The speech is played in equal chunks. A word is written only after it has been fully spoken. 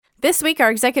This week, our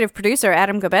executive producer,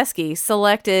 Adam Gobeski,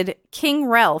 selected King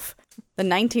Ralph, the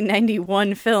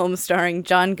 1991 film starring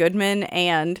John Goodman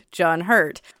and John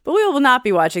Hurt. But we will not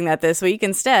be watching that this week.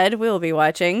 Instead, we will be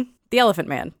watching The Elephant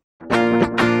Man.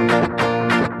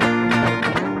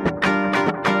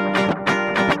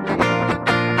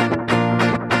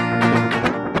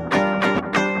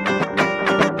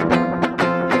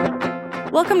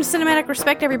 Welcome to Cinematic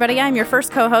Respect, everybody. I'm your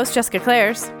first co-host, Jessica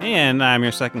Clares. And I'm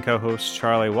your second co-host,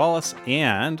 Charlie Wallace.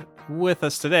 And with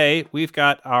us today, we've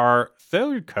got our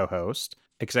third co-host,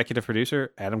 executive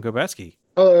producer, Adam Gobeski.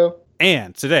 Hello.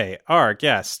 And today, our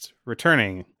guest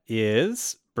returning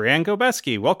is Brianne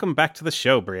Gobeski. Welcome back to the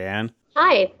show, Brianne.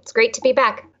 Hi, it's great to be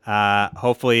back.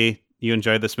 Hopefully you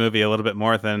enjoyed this movie a little bit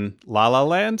more than La La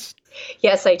Land?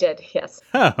 Yes, I did, yes.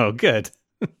 Oh, good.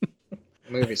 The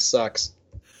movie sucks.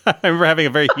 I remember having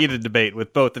a very heated debate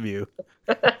with both of you.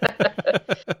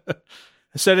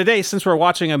 So today, since we're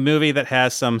watching a movie that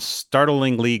has some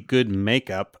startlingly good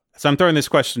makeup, so I'm throwing this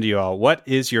question to you all. What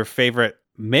is your favorite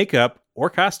makeup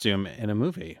or costume in a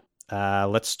movie?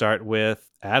 Let's start with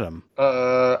Adam.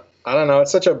 I don't know.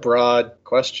 It's such a broad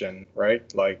question, right?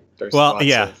 Like, there's lots of...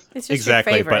 It's just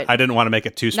exactly, your favorite. but I didn't want to make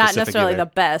it too specific. Not necessarily either.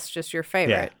 the best, just your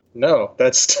favorite. No,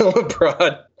 that's still a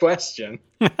broad question,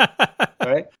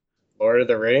 right? Lord of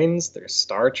the Rings, there's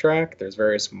Star Trek, there's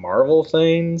various Marvel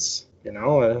things. You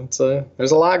know,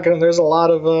 there's a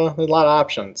lot of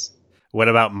options. What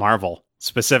about Marvel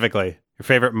specifically? Your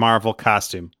favorite Marvel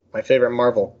costume? My favorite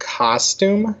Marvel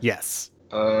costume? Yes.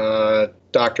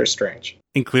 Doctor Strange.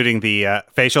 Including the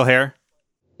facial hair?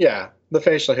 Yeah, the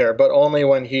facial hair, but only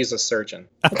when he's a surgeon.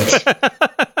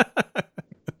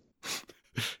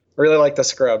 Really like the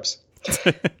scrubs.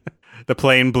 The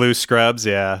plain blue scrubs,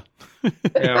 yeah.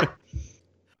 Yeah.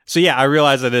 So yeah, I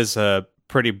realize it is a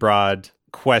pretty broad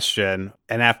question.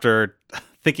 And after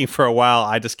thinking for a while,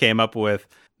 I just came up with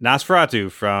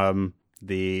Nosferatu from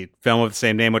the film of the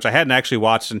same name, which I hadn't actually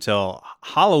watched until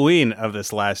Halloween of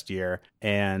this last year.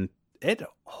 And it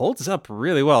holds up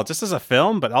really well, just as a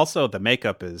film, but also the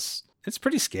makeup it's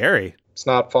pretty scary. It's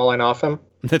not falling off him?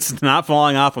 It's not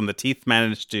falling off him. The teeth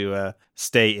managed to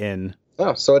stay in.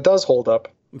 Oh, so it does hold up.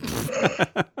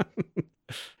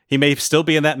 He may still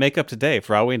be in that makeup today,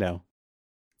 for all we know.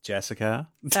 Jessica?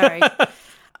 Sorry.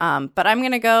 But I'm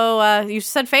going to go, you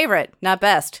said favorite, not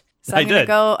best. So I'm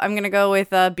going to go with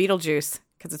Beetlejuice,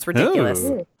 because it's ridiculous.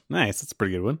 Ooh, nice. That's a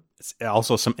pretty good one. It's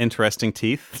also some interesting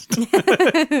teeth.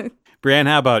 Brianne,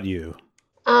 how about you?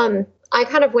 I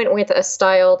kind of went with a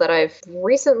style that I've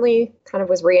recently kind of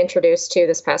was reintroduced to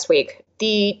this past week.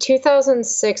 The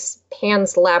 2006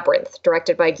 Pan's Labyrinth,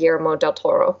 directed by Guillermo del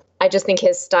Toro. I just think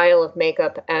his style of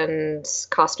makeup and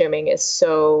costuming is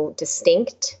so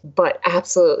distinct, but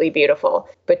absolutely beautiful.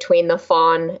 Between the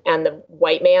fawn and the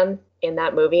white man in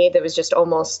that movie, that was just it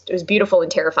was beautiful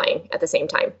and terrifying at the same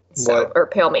time. Or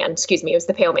Pale Man, excuse me, it was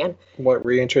the Pale Man. What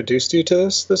reintroduced you to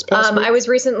this past week? I was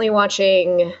recently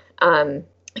watching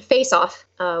Face Off,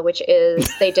 which is,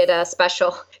 they did a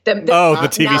special. The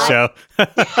TV show.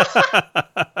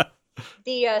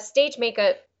 The stage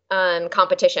makeup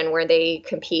competition where they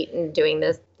compete in doing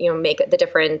the the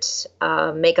different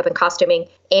makeup and costuming.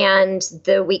 And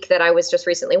the week that I was just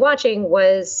recently watching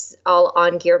was all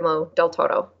on Guillermo del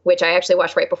Toro, which I actually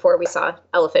watched right before we saw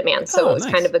Elephant Man. So it was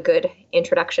kind of a good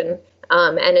introduction.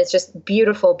 And it's just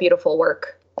beautiful, beautiful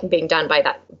work being done by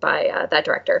that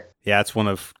director. Yeah, it's one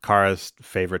of Kara's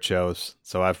favorite shows.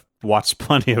 So I've watched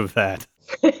plenty of that.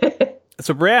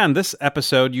 So, Brianne, this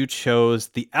episode you chose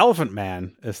The Elephant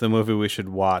Man as the movie we should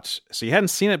watch. So you hadn't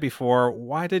seen it before.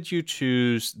 Why did you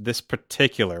choose this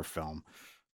particular film?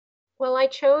 Well, I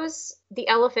chose The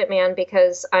Elephant Man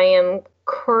because I am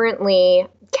currently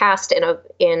cast in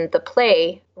the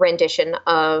play rendition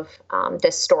of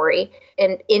this story.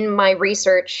 And in my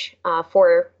research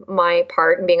for my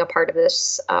part and being a part of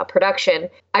this production,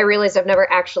 I realized I've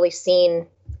never actually seen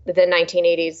the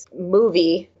 1980s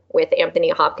movie with Anthony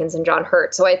Hopkins and John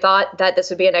Hurt. So I thought that this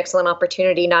would be an excellent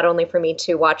opportunity, not only for me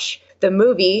to watch the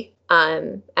movie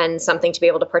and something to be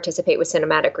able to participate with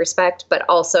Cinematic Respect, but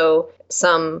also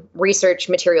some research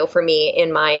material for me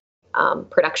in my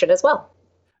production as well.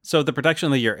 So the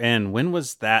production that you're in, when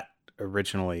was that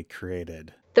originally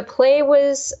created? The play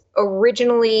was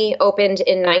originally opened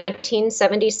in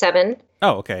 1977.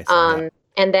 Oh, okay. So,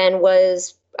 and then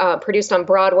was produced on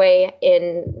Broadway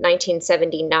in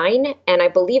 1979, and I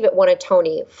believe it won a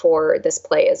Tony for this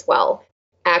play as well.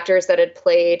 Actors that had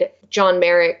played John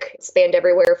Merrick spanned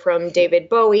everywhere from David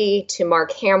Bowie to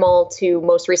Mark Hamill to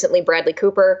most recently Bradley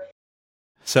Cooper.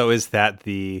 So is that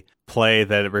the play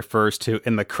that it refers to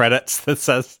in the credits that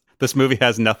says this movie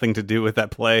has nothing to do with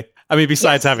that play? I mean,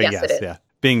 besides having, it is. yeah,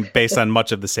 being based on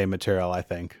much of the same material, I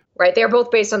think. Right. They're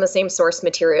both based on the same source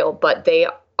material, but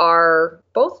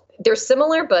they're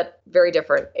similar, but very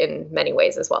different in many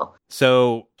ways as well.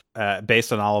 So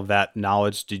based on all of that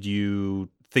knowledge, did you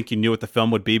think you knew what the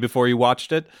film would be before you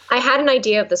watched it? I had an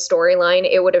idea of the storyline.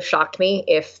 It would have shocked me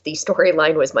if the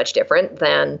storyline was much different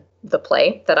than the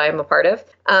play that I'm a part of.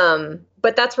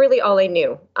 But that's really all I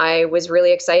knew. I was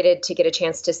really excited to get a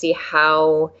chance to see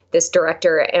how this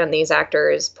director and these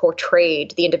actors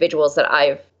portrayed the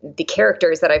the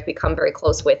characters that I've become very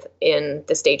close with in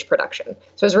the stage production.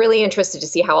 So I was really interested to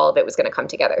see how all of it was going to come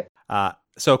together.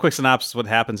 So a quick synopsis of what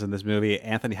happens in this movie.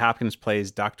 Anthony Hopkins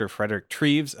plays Dr. Frederick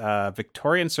Treves, a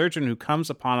Victorian surgeon who comes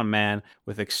upon a man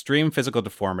with extreme physical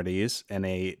deformities in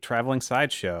a traveling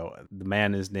sideshow. The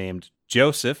man is named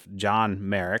Joseph John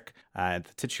Merrick, the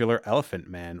titular Elephant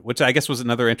Man, which I guess was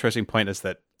another interesting point, is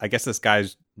that I guess this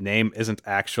guy's name isn't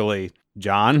actually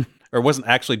John, or wasn't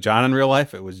actually John in real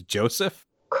life. It was Joseph.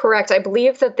 Correct. I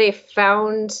believe that they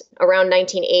found around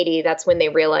 1980, that's when they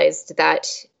realized that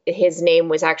his name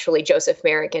was actually Joseph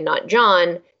Merrick and not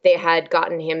John. They had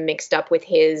gotten him mixed up with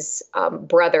his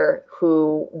brother,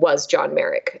 who was John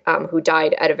Merrick, who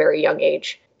died at a very young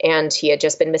age. And he had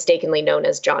just been mistakenly known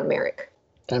as John Merrick.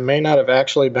 That may not have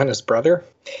actually been his brother.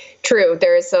 True.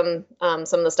 There is some of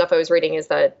the stuff I was reading is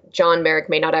that John Merrick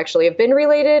may not actually have been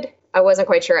related. I wasn't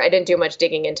quite sure. I didn't do much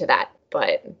digging into that,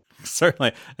 but...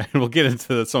 Certainly. And we'll get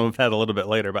into some of that a little bit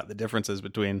later about the differences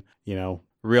between,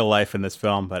 real life in this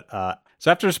film. But so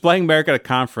after displaying Merrick at a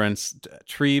conference,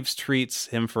 Treves treats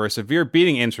him for a severe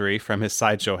beating injury from his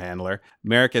sideshow handler.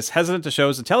 Merrick is hesitant to show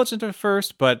his intelligence at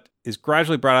first, but is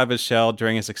gradually brought out of his shell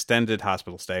during his extended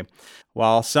hospital stay.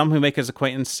 While some who make his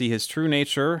acquaintance see his true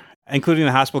nature, including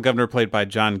the hospital governor played by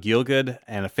John Gielgud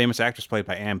and a famous actress played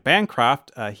by Anne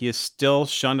Bancroft, he is still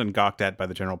shunned and gawked at by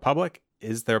the general public.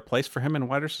 Is there a place for him in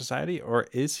wider society, or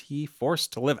is he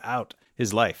forced to live out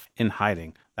his life in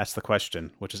hiding? That's the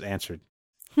question, which is answered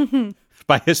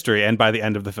by history and by the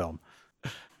end of the film.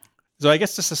 So I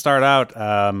guess just to start out,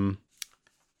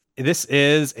 this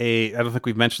is I don't think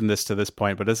we've mentioned this to this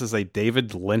point, but this is a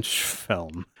David Lynch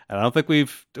film. And I don't think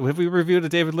have we reviewed a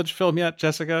David Lynch film yet,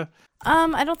 Jessica?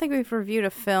 I don't think we've reviewed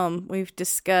a film. We've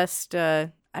discussed,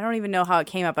 I don't even know how it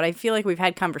came up, but I feel like we've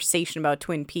had conversation about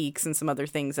Twin Peaks and some other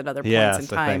things at other points in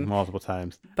time. I think multiple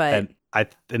times. But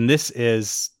and this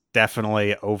is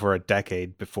definitely over a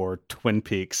decade before Twin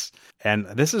Peaks. And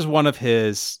this is one of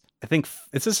his, I think,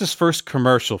 this is his first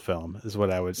commercial film, is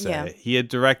what I would say. Yeah. He had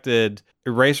directed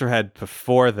Eraserhead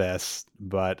before this,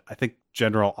 but I think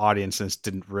general audiences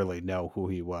didn't really know who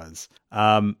he was.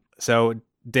 So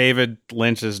David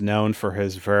Lynch is known for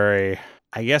his very,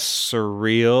 I guess,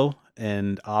 surreal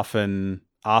and often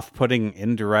off-putting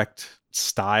indirect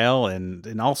style and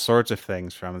in all sorts of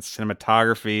things, from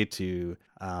cinematography to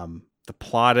the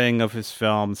plotting of his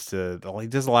films he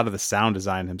does a lot of the sound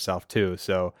design himself too.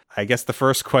 So I guess the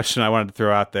first question I wanted to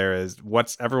throw out there is,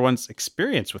 what's everyone's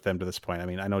experience with him to this point? I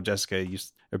mean, I know, Jessica, you're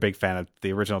a big fan of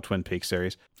the original Twin Peaks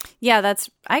series. Yeah,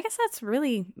 I guess that's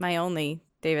really my only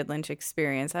David Lynch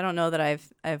experience. I don't know that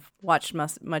I've watched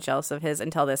much else of his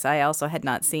until this. I also had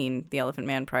not seen The Elephant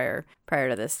Man prior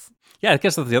to this. Yeah, I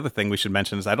guess that's the other thing we should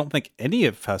mention is I don't think any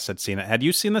of us had seen it. Had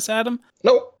you seen this, Adam?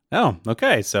 Nope. Oh,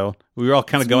 okay. So we were all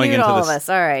kind of going into all this of us.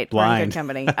 All right, blind. We're in good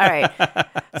company. All right.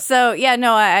 So yeah,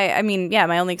 no, I mean, yeah,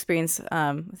 my only experience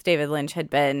with David Lynch had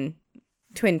been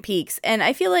Twin Peaks, and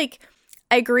I feel like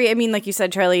I agree. I mean, like you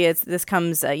said, Charlie, this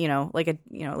comes, at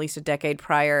least a decade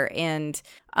prior, and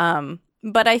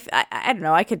but I don't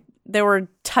know. There were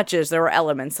touches, there were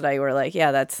elements that I were like,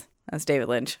 yeah, that's David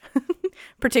Lynch.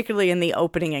 Particularly in the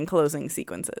opening and closing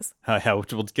sequences.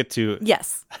 Which we'll get to,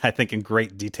 yes, I think, in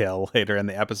great detail later in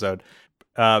the episode.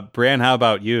 Brianne, how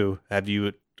about you? Have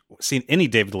you seen any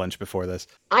David Lynch before this?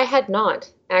 I had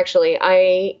not, actually.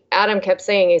 Adam kept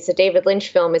saying, it's a David Lynch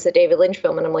film, it's a David Lynch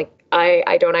film. And I'm like,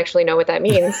 I don't actually know what that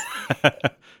means.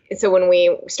 So when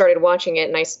we started watching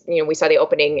it and we saw the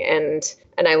opening and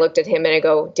I looked at him and I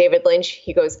go, David Lynch?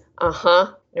 He goes,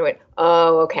 uh-huh. And I went,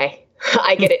 oh, okay.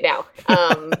 I get it now.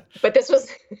 But this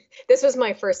was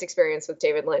my first experience with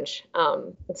David Lynch.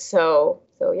 So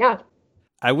yeah.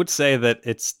 I would say that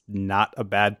it's not a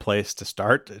bad place to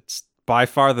start. It's by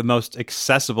far the most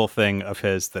accessible thing of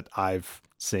his that I've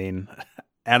seen.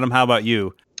 Adam, how about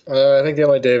you? I think the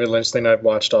only David Lynch thing I've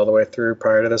watched all the way through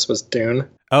prior to this was Dune.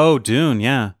 Oh, Dune,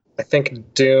 yeah. I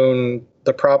think Dune,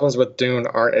 the problems with Dune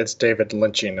aren't its David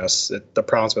Lynchiness. The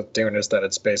problems with Dune is that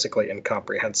it's basically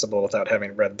incomprehensible without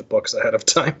having read the books ahead of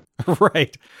time.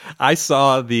 Right. I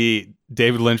saw the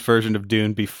David Lynch version of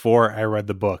Dune before I read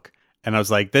the book. and I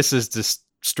was like, this is just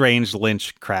strange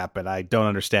Lynch crap, and I don't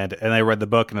understand it. And I read the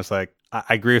book, and I was like, I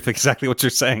agree with exactly what you're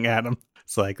saying, Adam.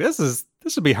 It's like, this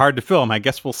would be hard to film. I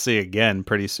guess we'll see again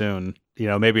pretty soon.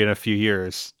 Maybe in a few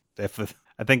years. I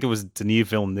think it was Denis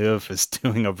Villeneuve is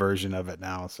doing a version of it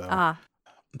now.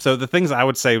 So the things I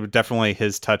would say were definitely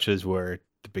his touches were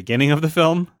the beginning of the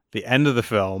film, the end of the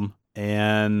film,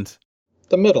 and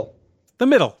the middle.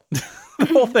 The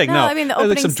whole thing. No, I mean the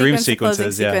opening some dream sequence,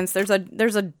 sequences. the closing sequence.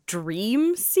 There's a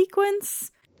dream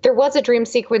sequence. There was a dream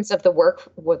sequence of the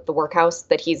workhouse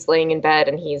that he's laying in bed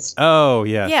and he's... Oh,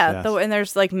 yes. Yeah, yes. And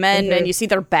there's like men and you see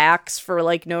their backs for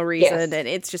like no reason. Yes. And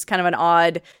it's just kind of an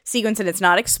odd sequence and it's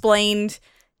not explained.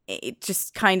 It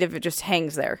just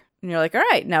hangs there. And you're like, all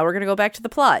right, now we're going to go back to the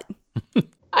plot.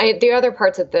 The other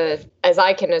parts of as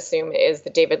I can assume is the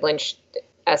David Lynch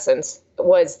essence,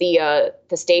 was the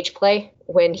stage play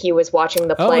when he was watching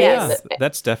the play. Oh, yeah.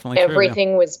 That's definitely true.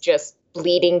 Everything was just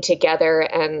bleeding together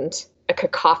and a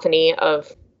cacophony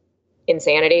of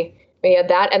insanity. We had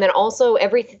that, and then also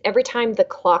every time the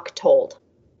clock tolled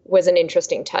was an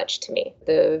interesting touch to me.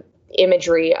 The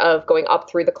imagery of going up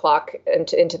through the clock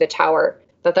and into the tower,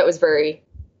 that was very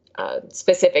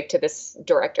specific to this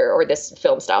director or this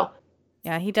film style.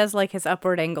 Yeah, he does like his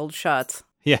upward angled shots.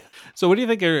 Yeah. So what do you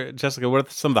think, Jessica, what are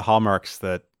some of the hallmarks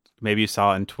that maybe you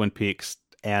saw in Twin Peaks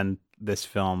and this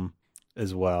film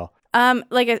as well? I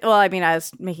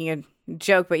was making a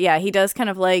joke, but yeah, he does kind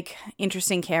of like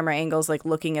interesting camera angles, like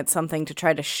looking at something to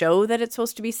try to show that it's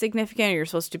supposed to be significant, or you're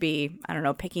supposed to be, I don't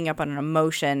know, picking up on an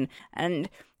emotion. And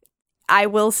I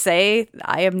will say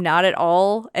I am not at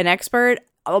all an expert.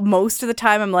 Most of the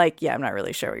time I'm like, yeah, I'm not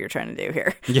really sure what you're trying to do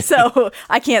here. Yeah. So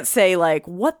I can't say like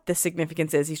what the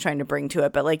significance is he's trying to bring to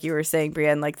it. But like you were saying,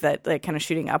 Brienne, like that, like kind of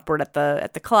shooting upward at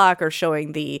the clock or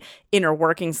showing the inner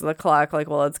workings of the clock, like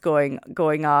while it's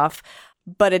going off.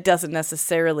 But it doesn't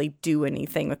necessarily do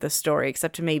anything with the story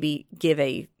except to maybe give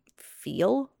a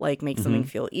feel, like make something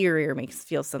feel eerie or make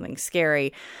feel something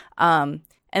scary. And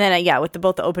then, with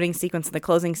both the opening sequence and the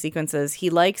closing sequences, he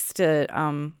likes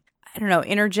to,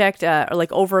 interject or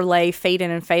like overlay, fade in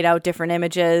and fade out different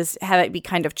images, have it be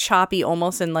kind of choppy,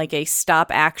 almost in like a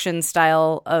stop action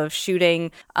style of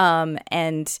shooting,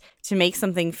 and to make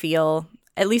something feel...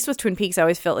 At least with Twin Peaks, I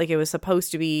always felt like it was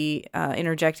supposed to be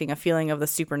interjecting a feeling of the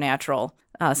supernatural,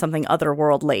 something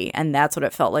otherworldly, and that's what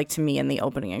it felt like to me in the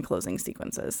opening and closing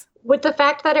sequences. Would the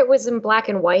fact that it was in black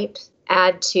and white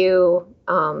add to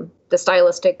the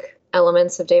stylistic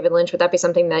elements of David Lynch? Would that be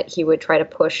something that he would try to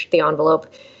push the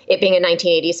envelope? It being a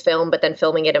 1980s film, but then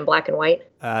filming it in black and white?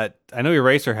 I know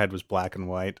Eraserhead was black and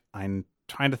white. I'm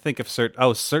trying to think of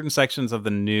certain sections of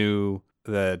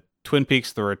the Twin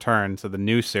Peaks: The Return, so the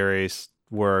new series,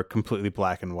 were completely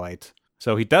black and white.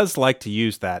 So he does like to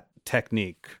use that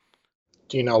technique.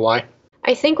 Do you know why?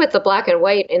 I think with the black and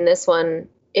white in this one,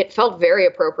 it felt very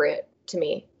appropriate to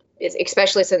me,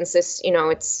 especially since this,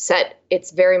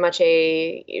 it's very much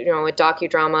a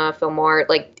docudrama, film noir,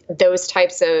 like those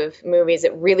types of movies.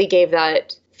 It really gave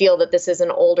that feel that this is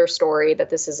an older story, that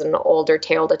this is an older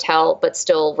tale to tell, but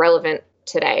still relevant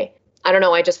today. I don't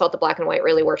know. I just felt the black and white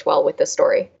really worked well with this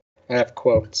story. I have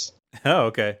quotes. Oh,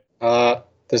 okay.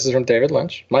 This is from David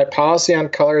Lynch. My policy on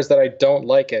color is that I don't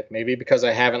like it, maybe because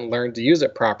I haven't learned to use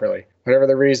it properly. Whatever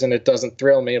the reason, it doesn't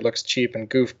thrill me, it looks cheap and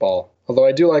goofball. Although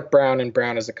I do like brown, and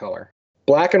brown is a color.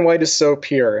 Black and white is so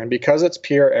pure, and because it's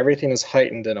pure, everything is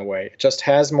heightened in a way. It just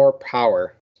has more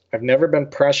power. I've never been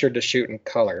pressured to shoot in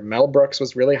color. Mel Brooks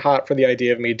was really hot for the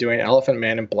idea of me doing Elephant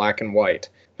Man in black and white.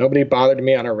 Nobody bothered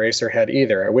me on Eraserhead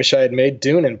either. I wish I had made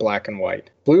Dune in black and white.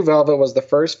 Blue Velvet was the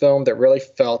first film that really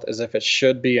felt as if it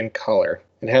should be in color.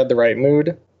 It had the right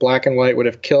mood. Black and white would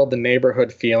have killed the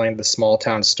neighborhood feeling, the small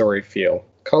town story feel.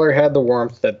 Color had the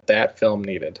warmth that film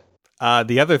needed.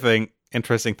 The other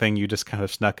interesting thing you just kind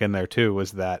of snuck in there too,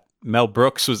 was that Mel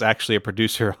Brooks was actually a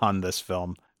producer on this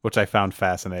film, which I found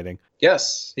fascinating.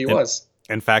 Yes, he was.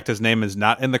 In fact, his name is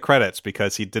not in the credits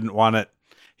because he didn't want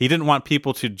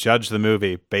people to judge the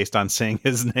movie based on saying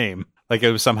his name. Like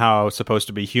it was somehow supposed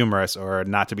to be humorous or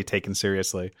not to be taken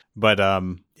seriously. But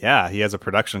he has a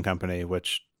production company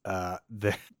which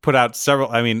they put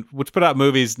out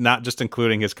movies, not just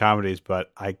including his comedies,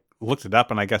 but I looked it up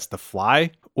and I guess The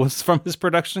Fly was from his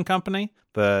production company,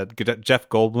 the Jeff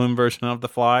Goldblum version of The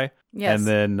Fly. Yes. And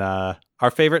then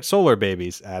our favorite Solar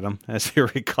Babies, Adam, as you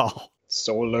recall.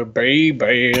 Solar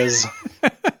Babies.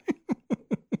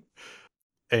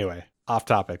 Anyway, off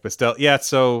topic, but still, yeah,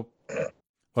 so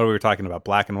what were we talking about?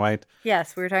 Black and white?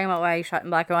 Yes, we were talking about why he shot in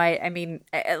black and white. I mean,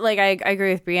 I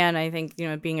agree with Brienne. I think,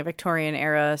 being a Victorian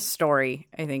era story,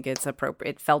 I think it's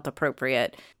appropriate. It felt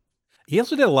appropriate. He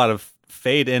also did a lot of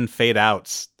fade in, fade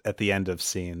outs at the end of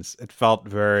scenes. It felt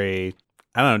very,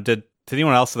 I don't know, did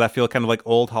anyone else, did that feel kind of like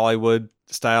old Hollywood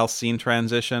style scene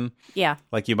transition? Yeah.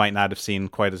 Like you might not have seen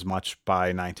quite as much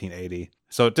by 1980.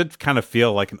 So it did kind of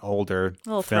feel like an older A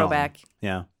little film. throwback.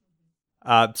 Yeah.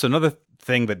 So another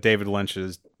thing that David Lynch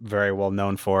is very well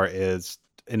known for is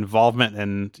involvement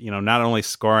in, not only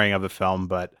scoring of the film,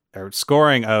 or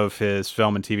scoring of his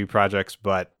film and TV projects,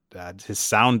 but his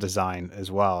sound design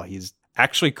as well. He's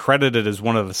actually credited as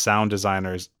one of the sound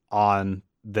designers on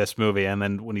this movie. And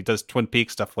then when he does Twin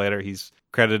Peaks stuff later, he's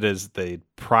credited as the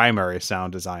primary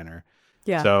sound designer.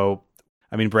 Yeah. So,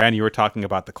 I mean, Bran, you were talking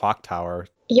about the clock tower.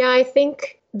 Yeah, I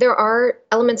think there are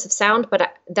elements of sound,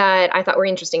 but that I thought were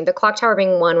interesting. The clock tower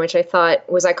being one, which I thought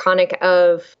was iconic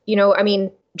of,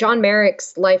 John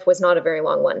Merrick's life was not a very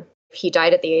long one. He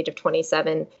died at the age of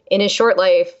 27. In his short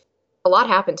life, a lot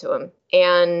happened to him,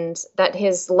 and that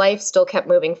his life still kept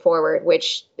moving forward,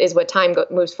 which is what time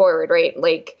moves forward, right?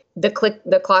 Like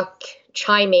the clock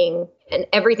chiming and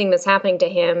everything that's happening to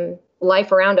him,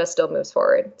 life around us still moves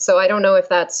forward. So I don't know if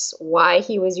that's why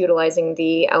he was utilizing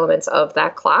the elements of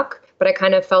that clock, but I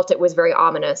kind of felt it was very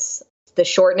ominous. The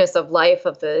shortness of life,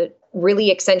 of the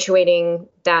really accentuating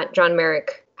that John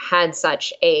Merrick had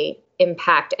such a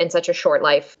impact and such a short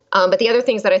life. But the other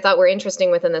things that I thought were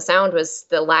interesting within the sound was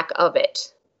the lack of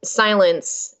it.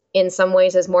 Silence in some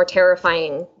ways is more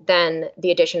terrifying than the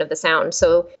addition of the sound.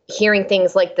 So hearing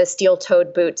things like the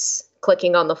steel-toed boots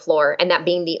clicking on the floor and that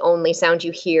being the only sound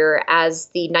you hear as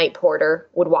the night porter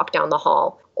would walk down the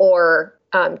hall, or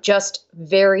just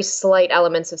very slight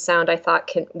elements of sound I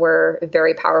thought were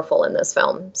very powerful in this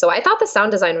film. So I thought the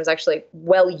sound design was actually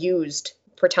well used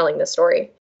for telling the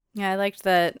story. Yeah, I liked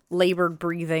that labored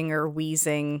breathing or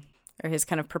wheezing or his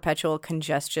kind of perpetual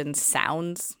congestion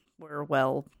sounds were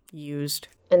well used.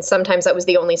 And sometimes that was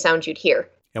the only sound you'd hear.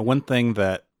 And one thing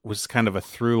that was kind of a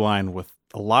through line with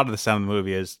a lot of the sound of the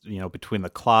movie is, between the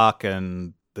clock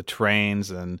and the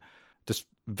trains and just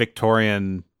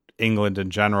Victorian England in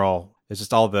general, is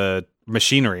just all the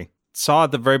machinery. Saw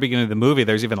at the very beginning of the movie,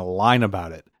 there's even a line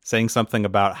about it, saying something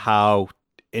about how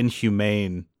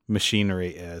inhumane machinery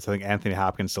is. I think Anthony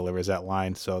Hopkins delivers that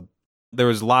line. So there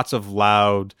was lots of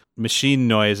loud machine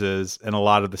noises in a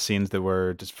lot of the scenes that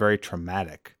were just very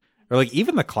traumatic. Or like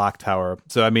even the clock tower.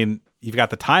 So, I mean, you've got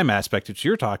the time aspect, which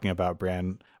you're talking about,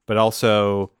 Bran, but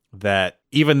also that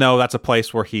even though that's a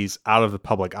place where he's out of the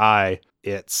public eye,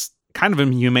 it's kind of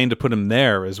inhumane to put him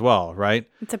there as well, right?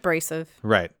 It's abrasive.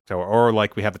 Right. So, or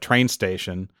like we have the train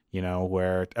station,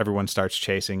 where everyone starts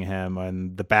chasing him,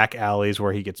 and the back alleys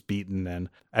where he gets beaten. And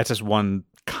that's just one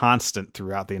constant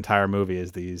throughout the entire movie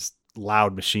is these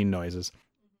loud machine noises.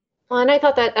 Well, and I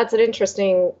thought that's an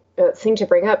interesting thing to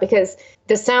bring up, because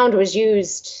the sound was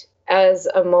used as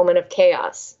a moment of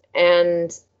chaos.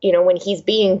 And, when he's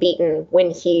being beaten, when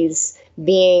he's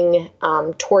being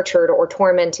tortured or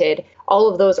tormented, all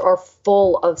of those are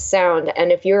full of sound.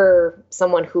 And if you're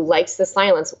someone who likes the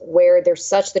silence, where there's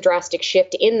such the drastic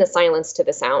shift in the silence to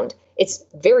the sound, it's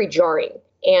very jarring.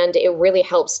 And it really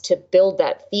helps to build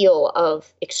that feel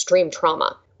of extreme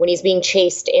trauma. When he's being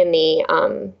chased in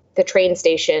the train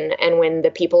station and when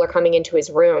the people are coming into his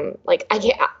room, like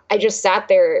I just sat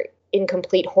there in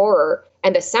complete horror,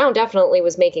 and the sound definitely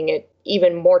was making it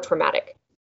even more traumatic.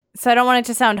 So I don't want it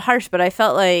to sound harsh, but I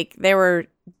felt like there were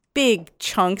big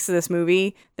chunks of this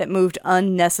movie that moved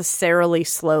unnecessarily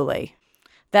slowly,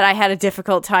 that I had a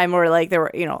difficult time where like there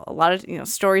were, a lot of,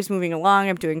 stories moving along.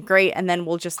 I'm doing great. And then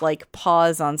we'll just like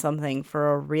pause on something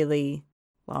for a really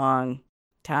long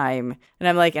time. And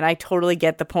I'm like, and I totally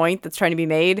get the point that's trying to be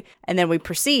made. And then we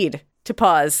proceed to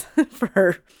pause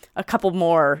for a couple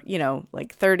more,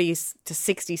 like 30 to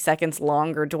 60 seconds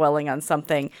longer dwelling on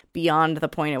something beyond the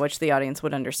point at which the audience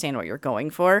would understand what you're going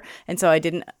for. And so I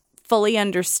didn't fully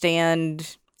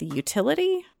understand the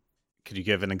utility. Could you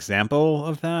give an example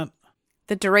of that?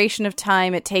 The duration of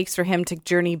time it takes for him to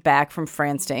journey back from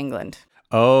France to England.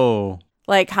 Oh.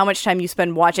 Like how much time you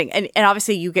spend watching. And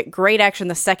obviously you get great action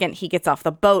the second he gets off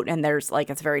the boat, and there's like,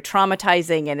 it's very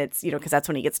traumatizing, and it's, because that's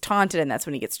when he gets taunted and that's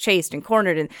when he gets chased and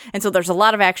cornered. And so there's a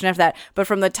lot of action after that. But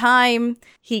from the time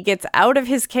he gets out of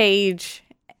his cage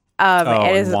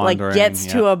and is like gets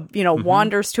to a,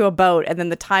 wanders to a boat, and then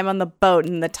the time on the boat,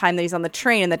 and the time that he's on the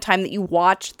train, and the time that you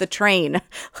watch the train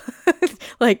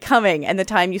like coming, and the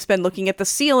time you spend looking at the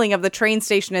ceiling of the train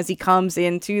station as he comes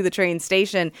into the train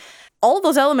station. All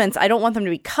those elements, I don't want them to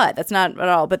be cut. That's not at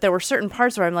all. But there were certain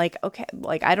parts where I'm like, okay,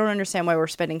 like I don't understand why we're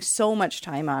spending so much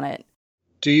time on it.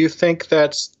 Do you think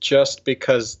that's just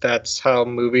because that's how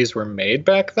movies were made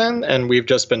back then, and we've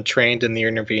just been trained in the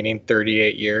intervening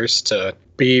 38 years to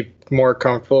be more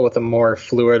comfortable with a more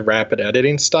fluid, rapid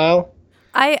editing style?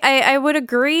 I would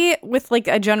agree with like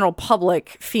a general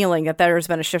public feeling that there's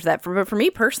been a shift of that. But for me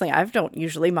personally, I don't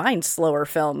usually mind slower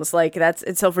films. Like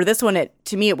and so for this one,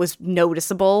 to me, it was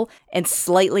noticeable and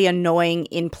slightly annoying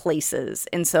in places.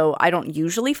 And so I don't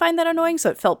usually find that annoying. So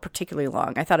it felt particularly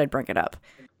long. I thought I'd bring it up.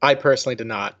 I personally did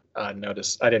not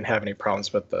notice. I didn't have any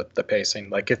problems with the pacing.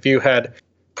 Like if you had,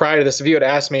 prior to this, if you had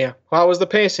asked me, how was the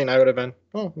pacing? I would have been,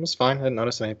 oh, it was fine. I didn't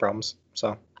notice any problems.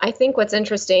 So I think what's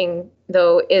interesting,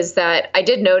 though, is that I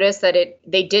did notice that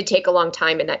they did take a long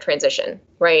time in that transition,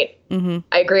 right? Mm-hmm.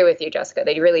 I agree with you, Jessica.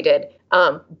 They really did.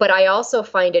 But I also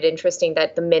find it interesting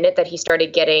that the minute that he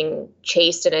started getting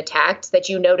chased and attacked, that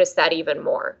you notice that even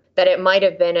more. That it might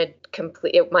have been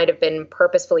it might have been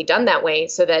purposefully done that way,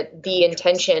 so that the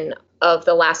intention of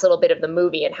the last little bit of the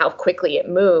movie and how quickly it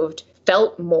moved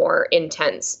felt more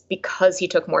intense because he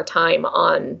took more time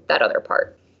on that other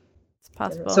part.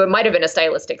 Possible. So it might have been a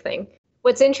stylistic thing.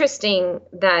 What's interesting,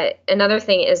 that another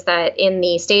thing is that in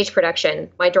the stage production,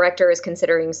 my director is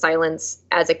considering silence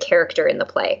as a character in the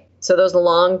play. So those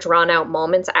long drawn out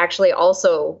moments actually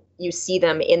also, you see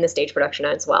them in the stage production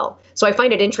as well. So I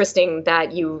find it interesting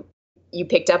that you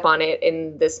picked up on it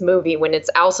in this movie when it's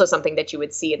also something that you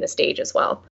would see in the stage as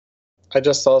well. I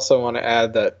just also want to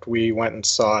add that we went and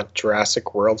saw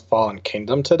Jurassic World Fallen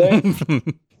Kingdom today,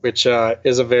 which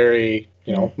is a very,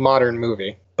 modern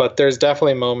movie. But there's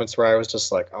definitely moments where I was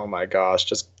just like, oh my gosh,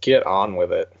 just get on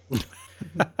with it.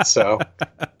 So,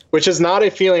 which is not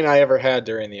a feeling I ever had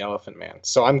during The Elephant Man.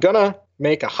 So I'm going to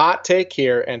make a hot take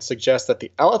here and suggest that The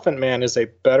Elephant Man is a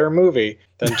better movie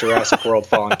than Jurassic World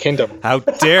Fallen Kingdom. How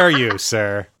dare you,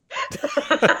 sir?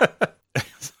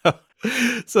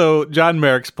 So John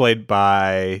Merrick's played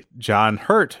by John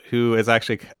Hurt, who is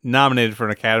actually nominated for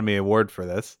an Academy Award for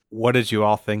this. What did you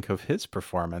all think of his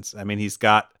performance? I mean, he's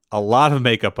got a lot of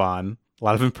makeup on, a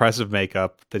lot of impressive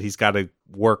makeup that he's got to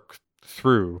work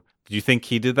through. Do you think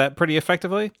he did that pretty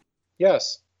effectively?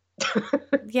 Yes.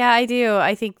 Yeah, I do.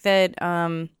 I think that,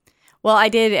 well, I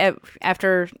did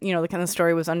after, the kind of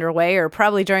story was underway, or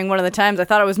probably during one of the times I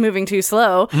thought it was moving too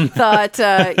slow, thought,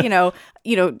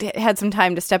 had some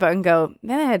time to step out and go,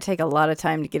 man, I had to take a lot of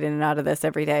time to get in and out of this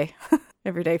every day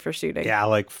for shooting. Yeah,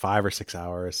 like 5 or 6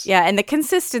 hours. Yeah, and the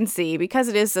consistency, because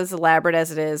it is as elaborate as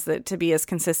it is, that to be as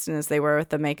consistent as they were with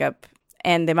the makeup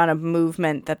and the amount of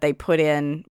movement that they put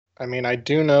in. I mean, I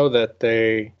do know that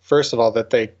they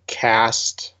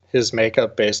cast his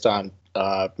makeup based on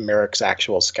Merrick's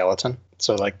actual skeleton.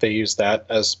 So, they used that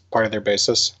as part of their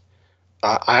basis.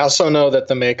 I also know that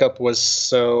the makeup was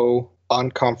so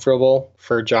uncomfortable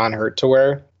for John Hurt to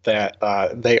wear that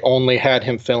they only had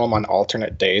him film on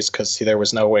alternate days because there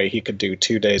was no way he could do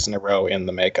 2 days in a row in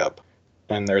the makeup.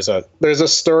 And there's a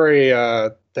story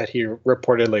that he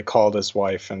reportedly called his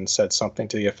wife and said something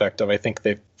to the effect of, I think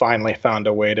they finally found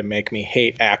a way to make me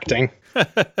hate acting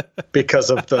because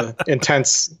of the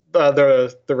intense,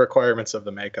 the requirements of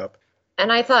the makeup.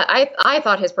 And I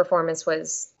thought his performance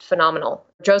was phenomenal.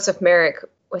 Joseph Merrick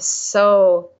was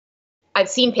so, I've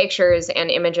seen pictures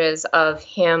and images of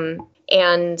him,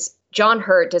 and John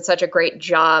Hurt did such a great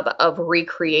job of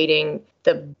recreating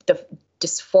the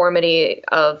disformity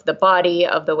of the body,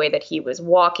 of the way that he was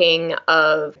walking,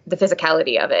 of the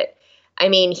physicality of it. I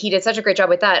mean, he did such a great job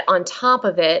with that. On top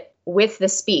of it, with the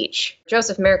speech,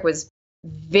 Joseph Merrick was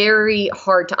very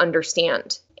hard to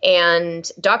understand.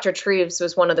 And Dr. Treves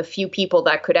was one of the few people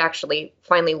that could actually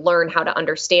finally learn how to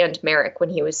understand Merrick when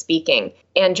he was speaking.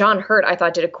 And John Hurt, I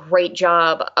thought, did a great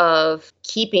job of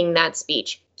keeping that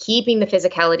speech, keeping the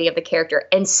physicality of the character,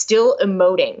 and still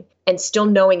emoting and still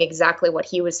knowing exactly what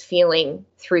he was feeling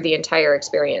through the entire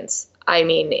experience. I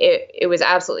mean, it was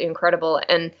absolutely incredible.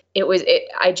 And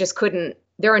I just couldn't,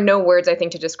 there are no words, I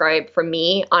think, to describe for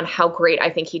me on how great I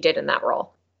think he did in that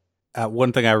role.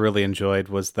 One thing I really enjoyed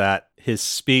was that his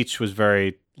speech was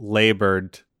very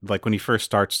labored, like when he first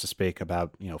starts to speak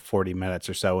about, 40 minutes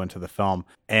or so into the film.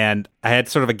 And I had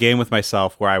sort of a game with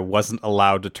myself where I wasn't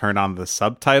allowed to turn on the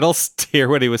subtitles to hear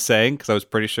what he was saying, because I was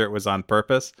pretty sure it was on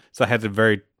purpose. So I had to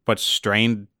very much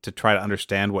strain to try to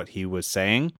understand what he was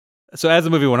saying. So as the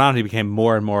movie went on, he became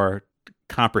more and more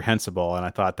comprehensible. And I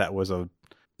thought that was a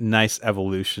nice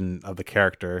evolution of the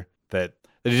character that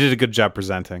he did a good job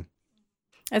presenting.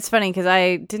 It's funny because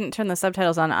I didn't turn the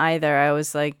subtitles on either. I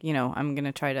was like, I'm going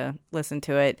to try to listen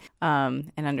to it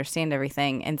and understand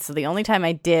everything. And so the only time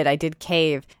I did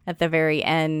cave at the very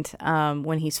end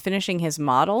when he's finishing his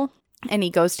model and he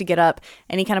goes to get up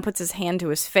and he kind of puts his hand to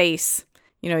his face.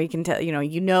 You can tell,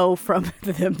 from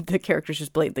the character's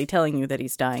just blatantly telling you that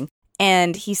he's dying.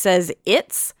 And he says,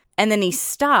 "It's," and then he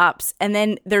stops, and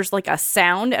then there's like a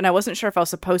sound, and I wasn't sure if I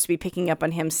was supposed to be picking up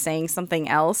on him saying something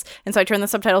else, and so I turned the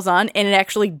subtitles on, and it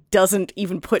actually doesn't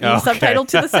even put any subtitle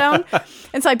to the sound,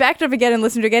 and so I backed up again and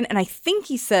listened to it again, and I think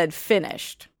he said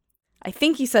finished. I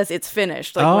think he says it's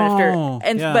finished.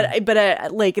 Like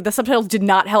but like the subtitles did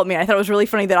not help me. I thought it was really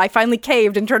funny that I finally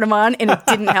caved and turned them on, and it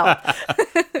didn't help.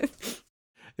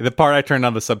 The part I turned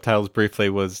on the subtitles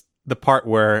briefly was the part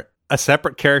where a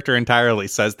separate character entirely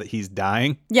says that he's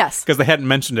dying. Yes, because they hadn't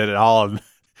mentioned it at all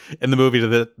in the movie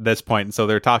to this point, and so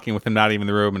they're talking with him not even in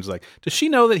the room, and it's like, does she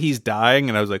know that he's dying?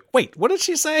 And I was like, wait, what did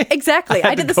she say? Exactly.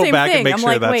 I did the same thing. I'm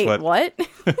like, wait, what?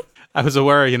 I was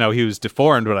aware, he was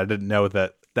deformed, but I didn't know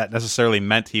that necessarily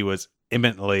meant he was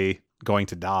imminently going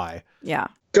to die. Yeah.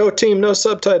 Go team, no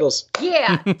subtitles.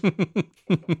 Yeah.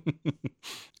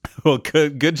 Well,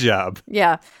 good job.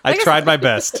 Yeah. I tried my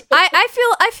best.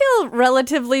 I feel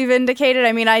relatively vindicated.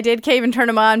 I mean, I did cave and turn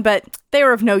them on, but they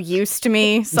were of no use to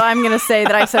me. So I'm going to say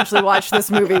that I essentially watched this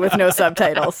movie with no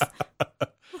subtitles.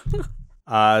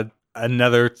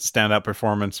 Another standout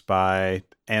performance by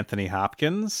Anthony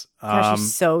Hopkins. Gosh,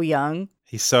 he's so young.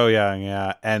 He's so young,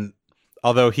 yeah. And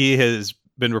although he has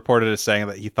been reported as saying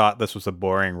that he thought this was a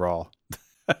boring role.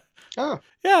 Oh.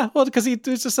 Yeah, well, because he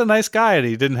was just a nice guy and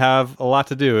he didn't have a lot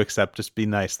to do except just be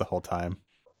nice the whole time.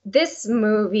 This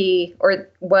movie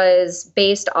was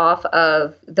based off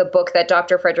of the book that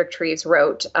Dr. Frederick Treves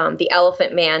wrote, The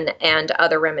Elephant Man and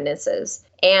Other Reminiscences.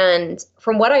 And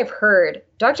from what I've heard,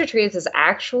 Dr. Treves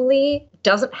actually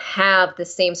doesn't have the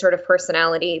same sort of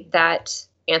personality that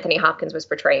Anthony Hopkins was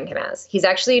portraying him as. He's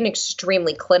actually an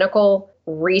extremely clinical,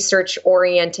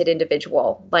 research-oriented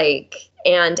individual.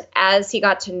 And as he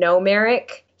got to know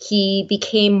Merrick, he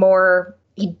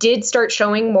did start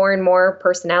showing more and more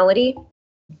personality,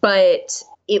 but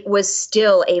it was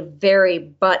still a very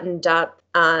buttoned up,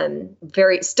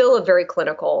 still a very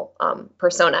clinical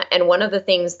persona. And one of the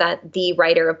things that the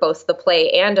writer of both the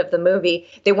play and of the movie,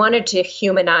 they wanted to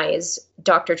humanize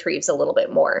Dr. Treves a little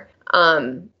bit more.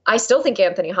 I still think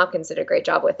Anthony Hopkins did a great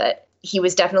job with it. He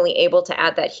was definitely able to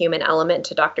add that human element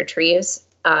to Dr. Treves,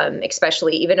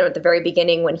 especially even at the very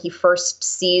beginning when he first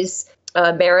sees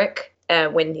Merrick,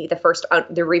 when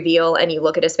the reveal and you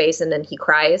look at his face and then he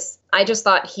cries. I just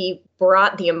thought he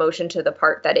brought the emotion to the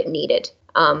part that it needed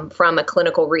from a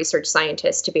clinical research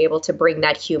scientist to be able to bring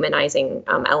that humanizing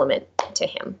element to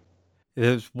him.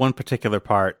 There's one particular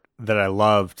part that I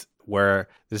loved where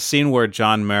the scene where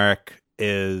John Merrick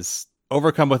is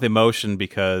overcome with emotion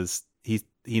because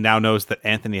he now knows that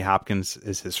Anthony Hopkins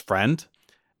is his friend.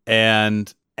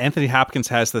 And Anthony Hopkins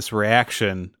has this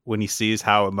reaction when he sees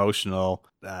how emotional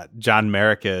John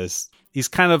Merrick is. He's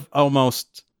kind of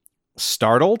almost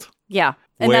startled. Yeah.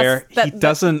 And where he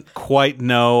doesn't quite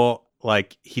know,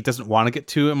 he doesn't want to get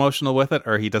too emotional with it,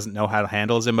 or he doesn't know how to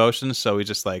handle his emotions. So he's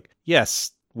just like, yes,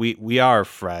 we are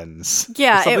friends.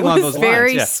 Yeah, it was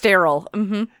very sterile.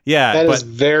 Mm-hmm. Yeah. That is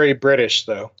very British,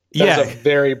 though. That's a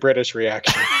very British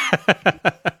reaction.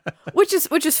 Which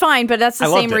is fine, but that's the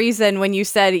same reason when you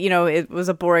said, it was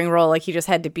a boring role, he just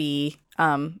had to be,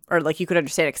 or you could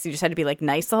understand it because he just had to be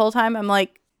nice the whole time. I'm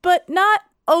like, but not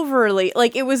overly.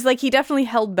 It was he definitely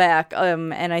held back.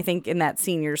 And I think in that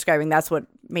scene you're describing, that's what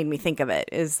made me think of it,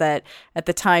 is that at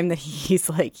the time that he's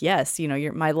like, yes,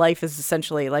 my life is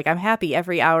essentially I'm happy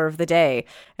every hour of the day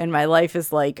and my life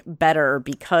is better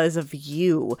because of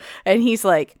you. And he's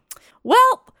like,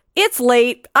 well, it's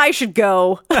late, I should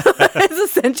go. It's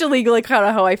essentially kind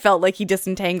of how I felt. He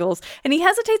disentangles and he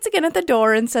hesitates again at the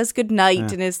door and says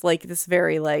goodnight and is this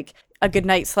very a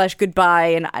goodnight / goodbye.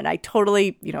 And I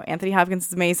totally, Anthony Hopkins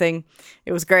is amazing.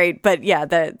 It was great. But yeah,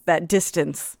 that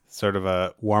distance. Sort of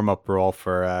a warm-up role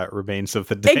for Remains of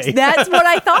the Day. That's what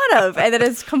I thought of. And that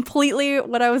is completely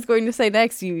what I was going to say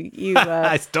next. You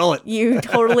I stole it. You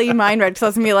totally mind read. So I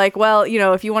was going to be like, well,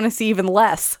 if you want to see even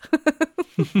less.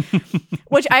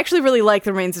 Which I actually really like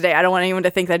The Remains of the Day. I don't want anyone to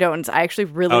think I don't. I actually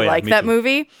really like that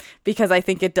movie because I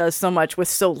think it does so much with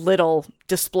so little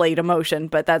displayed emotion.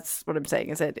 But that's what I'm saying,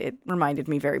 is it reminded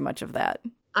me very much of that.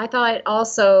 I thought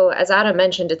also, as Adam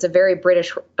mentioned, it's a very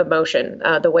British emotion,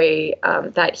 the way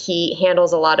that he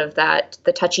handles a lot of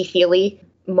the touchy-feely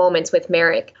moments with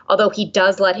Merrick, although he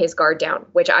does let his guard down,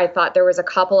 which I thought there was a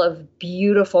couple of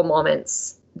beautiful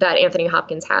moments that Anthony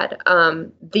Hopkins had.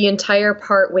 The entire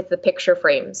part with the picture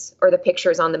frames or the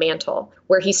pictures on the mantle,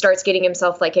 where he starts getting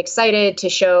himself excited to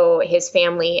show his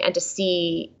family and to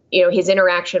see his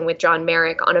interaction with John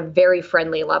Merrick on a very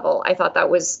friendly level. I thought that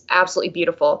was absolutely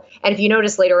beautiful. And if you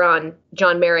notice later on,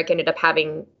 John Merrick ended up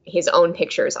having his own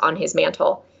pictures on his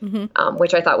mantle,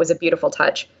 which I thought was a beautiful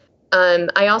touch.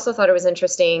 I also thought it was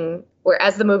interesting where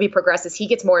as the movie progresses, he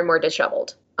gets more and more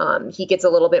disheveled. He gets a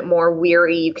little bit more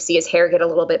weary. You can see his hair get a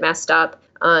little bit messed up.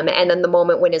 And then the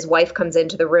moment when his wife comes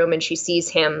into the room and she sees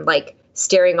him like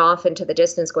staring off into the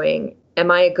distance going,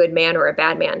 am I a good man or a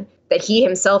bad man? That he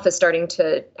himself is starting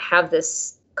to have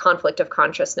this conflict of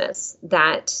consciousness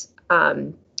that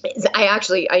I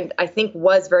think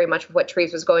was very much what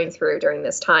Treves was going through during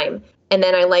this time. And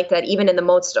then I like that even in the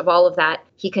midst of all of that,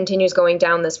 he continues going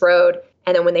down this road.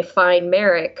 And then when they find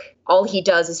Merrick, all he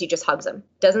does is he just hugs him.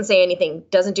 Doesn't say anything,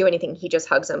 doesn't do anything. He just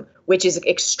hugs him, which is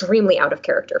extremely out of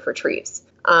character for Treves.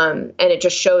 And it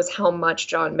just shows how much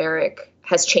John Merrick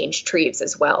has changed Treves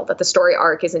as well, that the story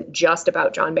arc isn't just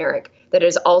about John Merrick, that it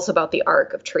is also about the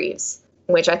arc of Treves,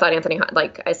 which I thought Anthony,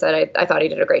 like I said, I thought he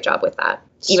did a great job with that.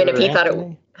 Even if he thought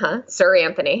it, Sir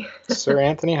Anthony. Sir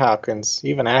Anthony Hopkins,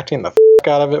 even acting the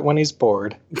out of it when he's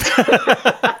bored.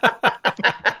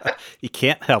 He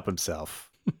can't help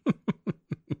himself.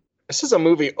 This is a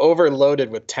movie overloaded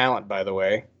with talent, by the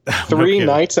way. 3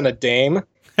 knights and a dame.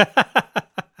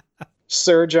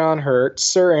 Sir John Hurt,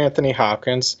 Sir Anthony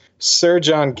Hopkins, Sir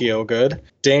John Gielgud,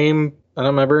 Dame, I don't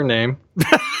remember her name.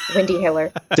 Wendy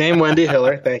Hiller. Dame Wendy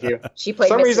Hiller, thank you. She played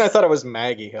For some reason I thought it was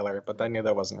Maggie Hiller, but I knew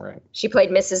that wasn't right. She played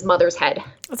Mrs. Mother's Head.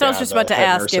 So I was just about to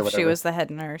ask if she was the head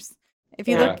nurse. If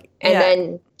you look, and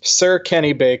then Sir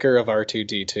Kenny Baker of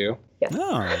R2-D2. Yes.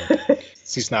 Oh.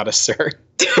 He's not a sir.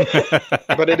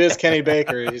 But it is Kenny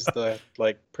Baker. He's the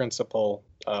principal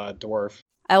dwarf.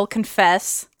 I will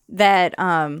confess that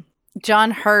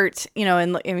John Hurt,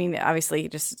 and I mean, obviously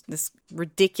just this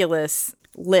ridiculous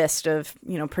list of,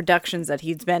 productions that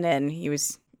he's been in. He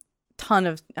was ton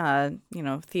of,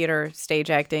 theater,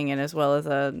 stage acting, and as well as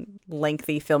a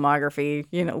lengthy filmography,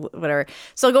 whatever.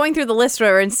 So going through the list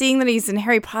and seeing that he's in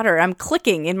Harry Potter, I'm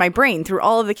clicking in my brain through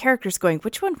all of the characters going,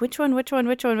 which one?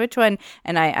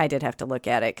 And I did have to look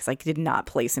at it because I did not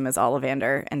place him as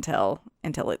Ollivander until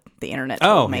the internet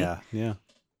told me. Yeah.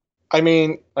 I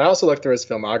mean, I also looked through his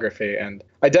filmography, and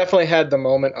I definitely had the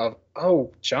moment of,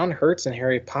 oh, John Hurt's in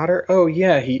Harry Potter? Oh,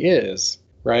 yeah, he is,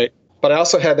 right? But I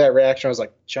also had that reaction. I was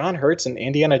like, John Hurt's in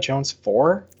Indiana Jones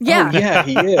 4? Yeah. Oh, yeah,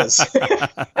 he is.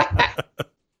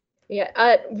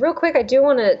 Yeah. Real quick, I do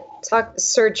want to talk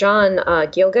Sir John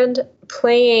Gielgud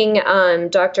playing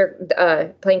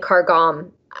playing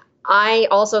Cargom. I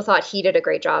also thought he did a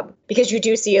great job because you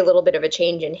do see a little bit of a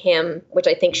change in him, which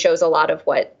I think shows a lot of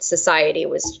what society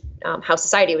was, how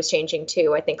society was changing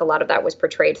too. I think a lot of that was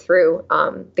portrayed through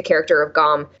the character of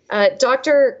Gom.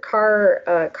 Dr.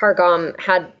 Cargom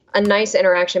had a nice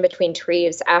interaction between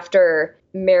Treves after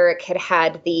Merrick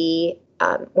had the,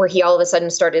 where he all of a sudden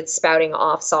started spouting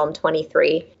off Psalm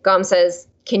 23. Gom says,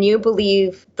 "Can you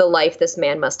believe the life this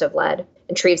man must have led?"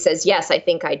 And Treves says, "Yes, I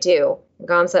think I do."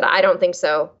 Gom said, "I don't think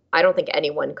so. I don't think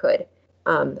anyone could."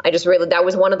 That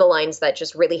was one of the lines that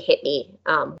just really hit me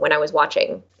when I was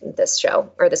watching this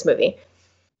show or this movie.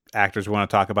 Actors we want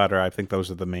to talk about, or I think those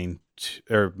are the main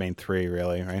three,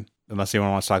 really, right? Unless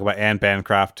anyone wants to talk about Anne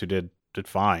Bancroft, who did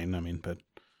fine. I mean, but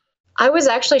I was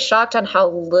actually shocked on how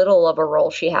little of a role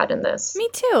she had in this. Me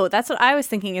too. That's what I was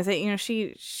thinking. Is that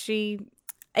she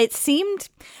it seemed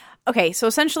okay. So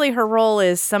essentially, her role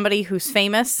is somebody who's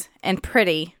famous and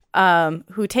pretty,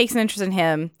 who takes an interest in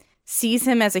him, sees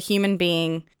him as a human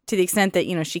being to the extent that,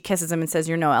 she kisses him and says,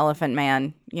 "You're no elephant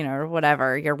man," or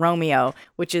whatever, "You're Romeo,"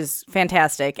 which is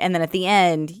fantastic. And then at the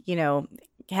end,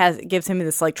 gives him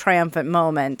this triumphant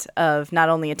moment of not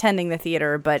only attending the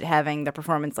theater, but having the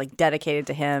performance dedicated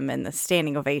to him and the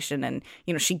standing ovation. And,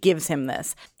 she gives him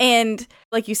this. And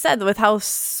like you said, with how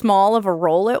small of a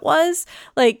role it was,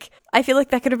 I feel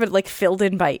like that could have been filled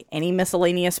in by any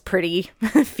miscellaneous pretty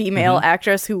female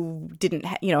actress who didn't,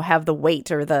 have the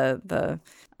weight or the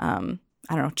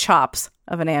chops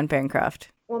of an Anne Bancroft.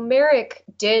 Well, Merrick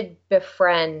did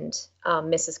befriend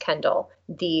Mrs. Kendall,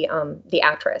 the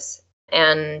actress.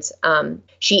 And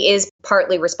she is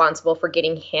partly responsible for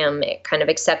getting him kind of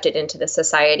accepted into the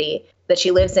society that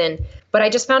she lives in. But I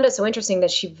just found it so interesting that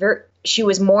she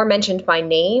was more mentioned by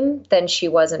name than she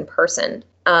was in person.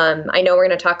 I know we're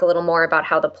going to talk a little more about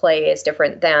how the play is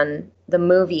different than the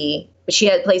movie, but she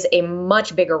plays a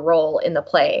much bigger role in the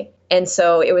play. And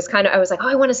so it was I was like, oh,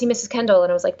 I want to see Mrs. Kendall.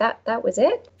 And I was like, that was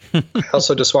it? I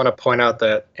also just want to point out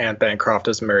that Anne Bancroft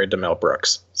is married to Mel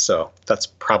Brooks. So that's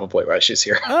probably why she's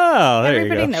here. Oh, there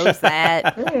everybody you go. knows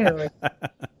that.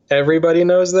 Everybody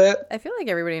knows that? I feel like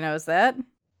everybody knows that.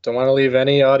 Don't want to leave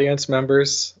any audience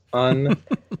members unedified.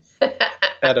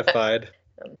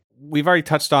 We've already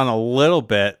touched on a little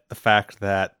bit the fact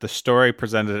that the story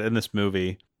presented in this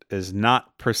movie is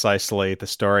not precisely the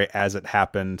story as it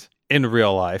happened in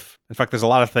real life. In fact, there's a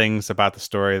lot of things about the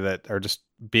story that are just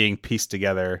being pieced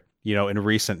together, in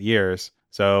recent years.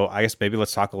 So I guess maybe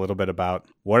let's talk a little bit about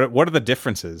what are the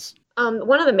differences?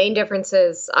 One of the main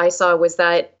differences I saw was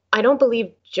that I don't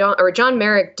believe John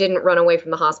Merrick didn't run away from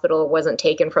the hospital, wasn't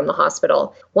taken from the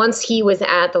hospital. Once he was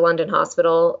at the London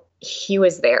hospital, he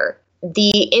was there.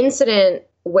 The incident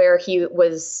where he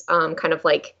was kind of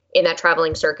like in that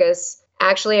traveling circus,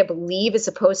 actually, I believe is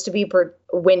supposed to be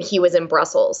when he was in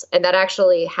Brussels. And that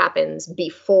actually happens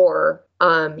before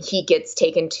he gets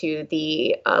taken to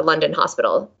the London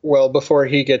hospital. Well, before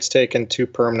he gets taken to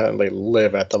permanently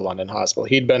live at the London hospital.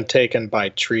 He'd been taken by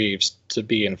Treves to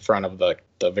be in front of the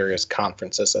various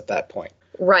conferences at that point.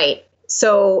 Right.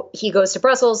 So he goes to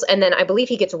Brussels, and then I believe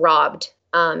he gets robbed.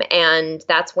 And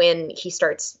that's when he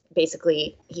starts,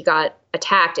 basically, he got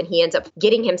attacked, and he ends up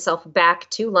getting himself back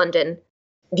to London.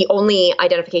 The only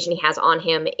identification he has on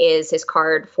him is his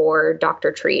card for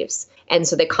Dr. Treves. And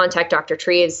so they contact Dr.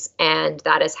 Treves, and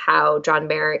that is how John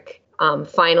Merrick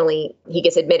finally, he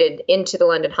gets admitted into the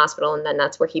London hospital, and then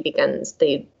that's where he begins.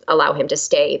 They allow him to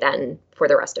stay then for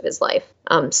the rest of his life.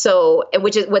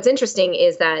 What's interesting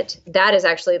is that is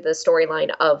actually the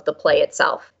storyline of the play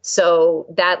itself. So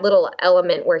that little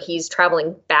element where he's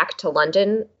traveling back to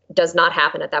London does not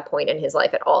happen at that point in his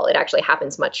life at all. It actually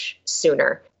happens much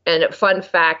sooner. And fun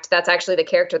fact, that's actually the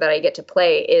character that I get to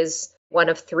play is one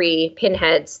of 3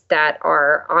 pinheads that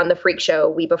are on the Freak Show.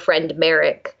 We befriend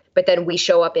Merrick, but then we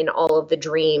show up in all of the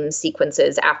dream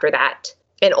sequences after that.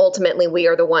 And ultimately, we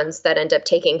are the ones that end up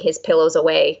taking his pillows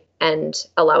away and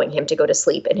allowing him to go to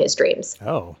sleep in his dreams.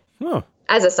 Oh. Huh.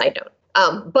 As a side note.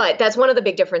 But that's one of the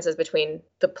big differences between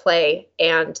the play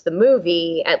and the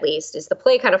movie, at least, is the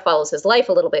play kind of follows his life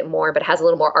a little bit more, but has a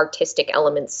little more artistic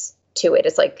elements to it.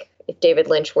 It's like if David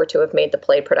Lynch were to have made the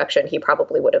play production, he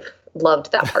probably would have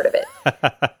loved that part of it.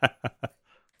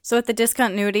 So with the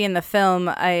discontinuity in the film,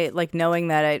 I like knowing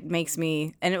that it makes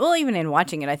me, and well, even in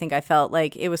watching it, I think I felt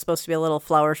like it was supposed to be a little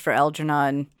flowers for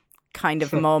Algernon kind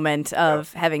of moment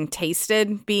of having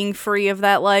tasted being free of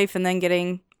that life and then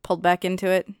getting pulled back into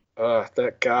it.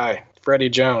 That guy, Freddie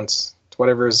Jones,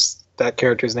 that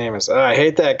character's name is. I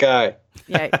hate that guy.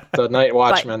 Yeah. The Night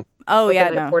Watchman.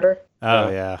 Porter. Oh,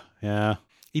 yeah.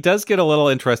 He does get a little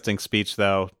interesting speech,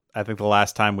 though. I think the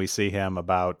last time we see him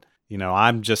about,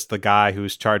 I'm just the guy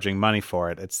who's charging money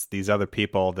for it. It's these other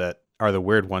people that are the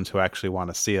weird ones who actually want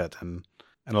to see it. And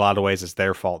in a lot of ways, it's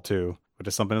their fault, too. Which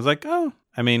is something that's like,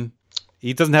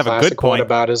 he doesn't have Classic a good point.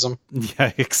 Whataboutism.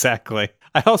 Yeah, exactly.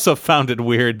 I also found it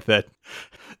weird that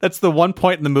that's the one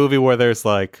point in the movie where there's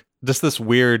like just this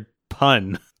weird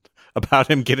pun about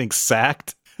him getting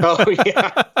sacked. Oh,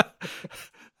 yeah.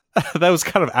 That was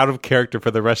kind of out of character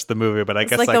for the rest of the movie, but I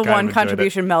guess like I the kind one of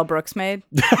contribution Mel Brooks made.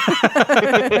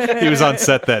 He was on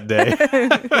set that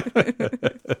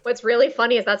day. What's really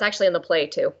funny is that's actually in the play,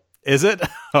 too. Is it?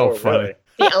 Oh, funny. Really?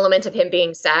 The element of him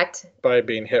being sacked. By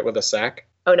being hit with a sack?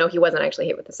 Oh, no, he wasn't actually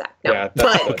hit with the sack. No, Yeah,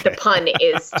 but okay. the pun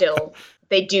is still,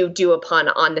 they do a pun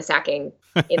on the sacking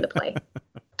in the play.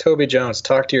 Toby Jones,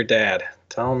 talk to your dad.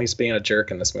 Tell him he's being a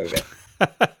jerk in this movie.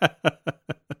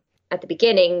 At the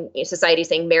beginning, society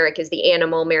saying Merrick is the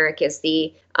animal, Merrick is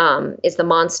the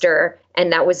monster,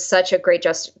 and that was such a great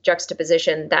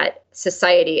juxtaposition that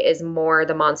society is more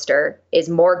the monster, is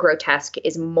more grotesque,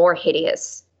 is more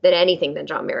hideous than anything that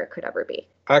John Merrick could ever be.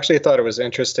 I actually thought it was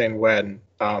interesting when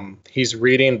he's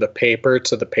reading the paper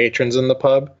to the patrons in the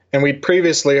pub, and we'd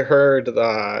previously heard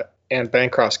Anne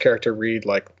Bancroft's character read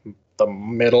like the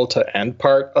middle to end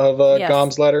part of Yes.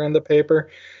 Gom's letter in the paper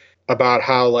about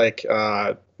how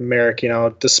Merrick,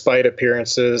 despite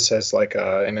appearances, has like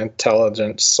an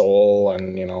intelligent soul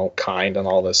and, kind and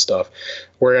all this stuff.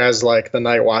 Whereas like the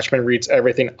Night Watchman reads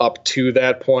everything up to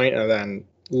that point and then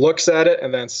looks at it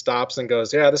and then stops and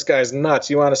goes, yeah, this guy's nuts.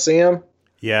 You want to see him?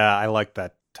 Yeah, I like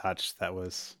that touch. That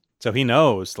was so he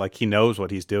knows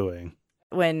what he's doing.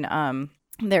 When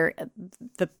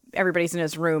everybody's in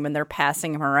his room and they're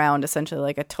passing him around essentially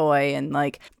like a toy and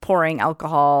like pouring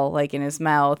alcohol like in his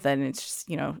mouth, and it's just,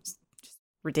 just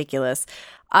ridiculous.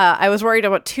 I was worried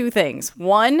about 2 things.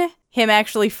 One, him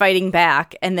actually fighting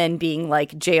back and then being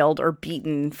like jailed or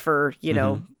beaten for,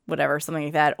 whatever, something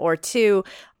like that. Or 2,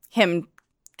 him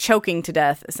choking to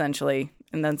death essentially.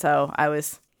 And then so I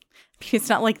was, it's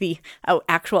not like the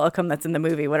actual outcome that's in the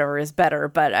movie, whatever is better,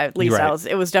 but at least Right.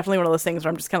 it was definitely one of those things where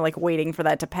I'm just kind of like waiting for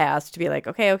that to pass to be like,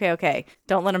 okay.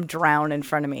 Don't let him drown in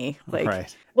front of me. Like,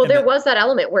 Right. Well, there was that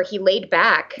element where he laid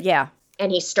back yeah,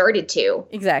 and he started to.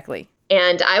 exactly.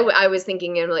 And I was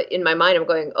thinking in my mind, I'm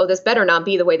going, oh, this better not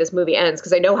be the way this movie ends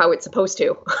because I know how it's supposed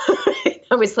to.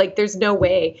 I was like, there's no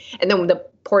way. And then the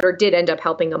porter did end up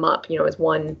helping him up, as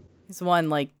one He's one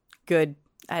like good.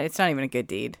 It's not even a good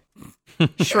deed.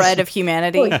 Shred of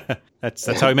humanity. That's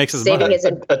how he makes his Saving money.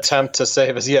 his Attempt to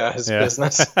save his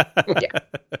business. Yeah.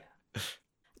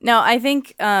 Now, I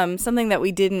think something that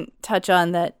we didn't touch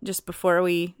on that just before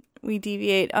we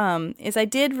deviate is I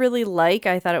did really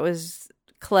I thought it was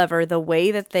clever the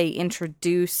way that they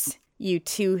introduce you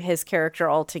to his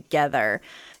character altogether.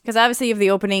 Because obviously you have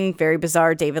the opening, very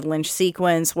bizarre David Lynch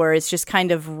sequence where it's just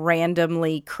kind of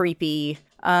randomly creepy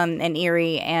and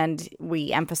eerie, and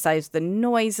we emphasize the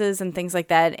noises and things like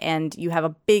that, and you have a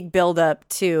big build-up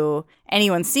to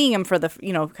anyone seeing him for the,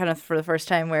 kind of for the first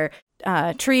time, where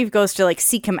Treve goes to like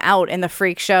seek him out in the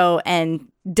freak show and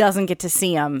doesn't get to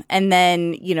see him, and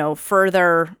then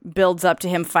further builds up to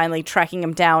him finally tracking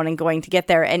him down and going to get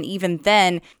there. And even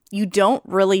then you don't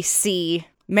really see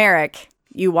Merrick.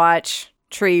 You watch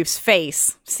Treve's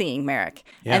face seeing Merrick.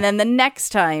 Yeah. And then the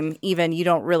next time even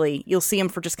you'll see him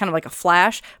for just kind of like a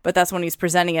flash, but that's when he's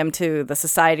presenting him to the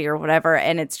society or whatever,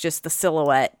 and it's just the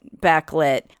silhouette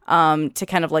backlit to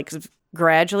kind of like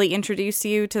gradually introduce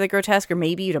you to the grotesque, or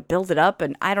maybe to build it up,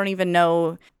 and I don't even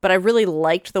know, but I really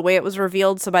liked the way it was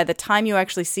revealed. So by the time you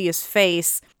actually see his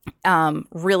face,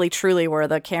 really truly where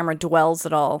the camera dwells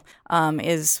at all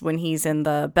is when he's in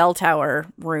the bell tower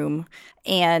room,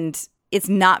 and it's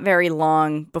not very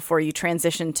long before you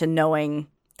transition to knowing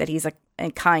that he's a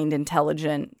kind,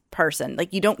 intelligent person.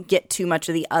 Like, you don't get too much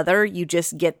of the other, you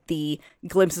just get the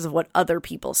glimpses of what other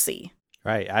people see.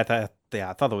 Right. I thought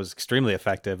it was extremely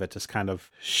effective at just kind of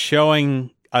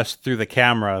showing us through the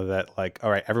camera that, like,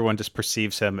 all right, everyone just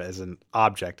perceives him as an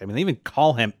object. I mean, they even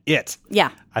call him it.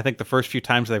 Yeah. I think the first few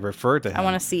times they referred to him. I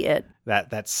want to see it.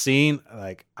 That scene,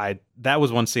 that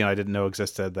was one scene I didn't know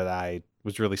existed that I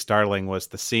was really startling, was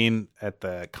the scene at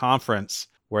the conference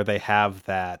where they have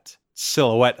that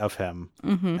silhouette of him,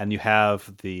 and you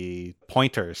have the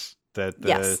pointers that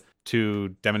the two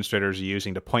demonstrators are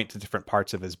using to point to different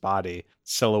parts of his body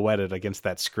silhouetted against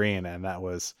that screen. And that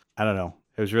was, I don't know,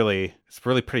 it's really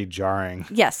pretty jarring.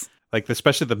 Yes. Like,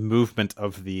 especially the movement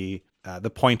of the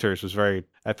pointers was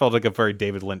I felt like a very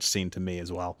David Lynch scene to me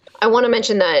as well. I want to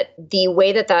mention that the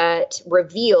way that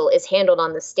reveal is handled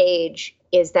on the stage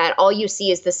is that all you see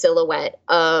is the silhouette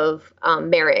of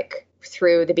Merrick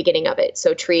through the beginning of it.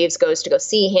 So Treves goes to go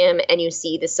see him, and you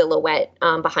see the silhouette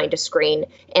behind a screen.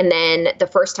 And then the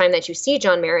first time that you see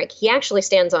John Merrick, he actually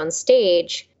stands on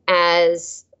stage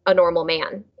as a normal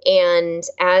man. And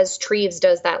as Treves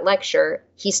does that lecture,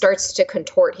 he starts to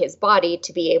contort his body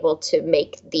to be able to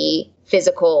make the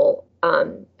physical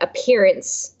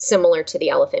appearance similar to the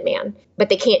Elephant Man. But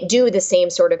they can't do the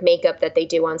same sort of makeup that they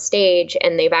do on stage.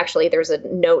 And there's a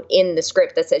note in the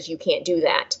script that says you can't do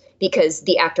that, because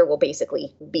the actor will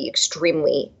basically be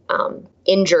extremely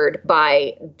injured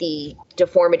by the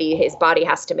deformity his body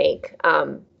has to make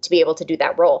to be able to do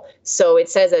that role. So it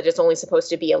says that it's only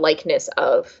supposed to be a likeness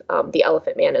of the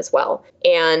Elephant Man as well.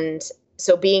 And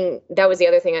so that was the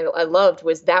other thing I loved,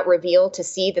 was that reveal, to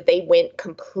see that they went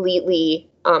completely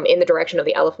in the direction of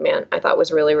the Elephant Man, I thought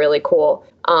was really, really cool.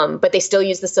 But they still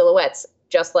use the silhouettes,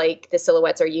 just like the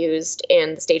silhouettes are used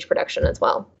in the stage production as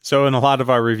well. So in a lot of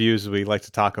our reviews, we like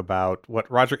to talk about what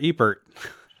Roger Ebert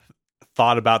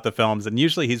thought about the films, and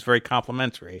usually he's very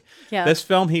complimentary. Yeah. This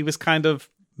film, he was kind of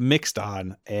mixed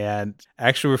on, and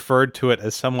actually referred to it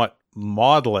as somewhat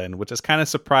maudlin, which is kind of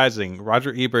surprising.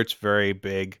 Roger Ebert's very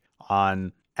big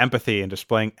on empathy and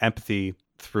displaying empathy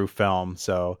through film,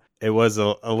 so it was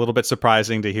a little bit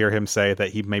surprising to hear him say that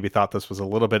he maybe thought this was a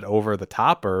little bit over the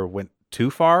top or went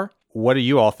too far. What do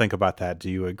you all think about that?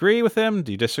 Do you agree with him?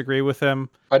 Do you disagree with him?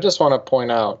 I just want to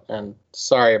point out, and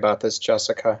sorry about this,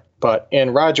 Jessica, but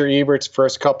in Roger Ebert's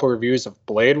first couple reviews of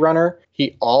Blade Runner,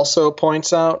 he also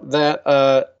points out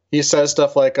that he says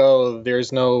stuff like, oh,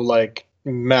 there's no like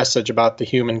message about the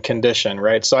human condition,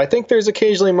 right? So I think there's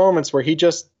occasionally moments where he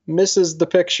just misses the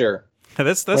picture.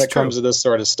 That's when it true. comes to this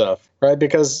sort of stuff, right?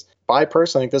 Because I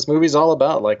personally think this movie's all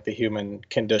about like the human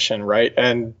condition, right?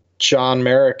 And John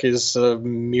Merrick is a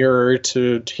mirror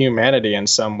to humanity in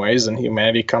some ways, and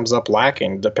humanity comes up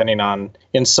lacking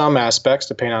in some aspects,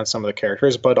 depending on some of the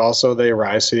characters, but also they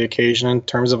rise to the occasion in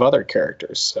terms of other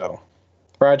characters. So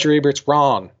Roger Ebert's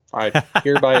wrong. I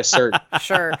hereby assert.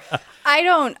 Sure. I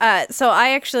don't. So I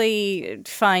actually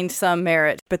find some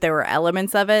merit, but there were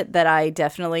elements of it that I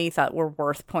definitely thought were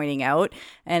worth pointing out.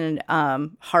 And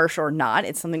harsh or not,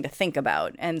 it's something to think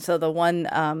about. And so the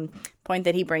one point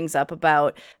that he brings up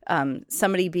about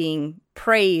somebody being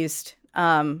praised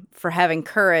for having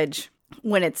courage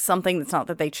when it's something that's not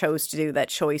that they chose to do, that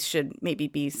choice should maybe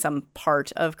be some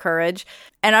part of courage.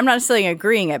 And I'm not necessarily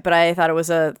agreeing it, but I thought it was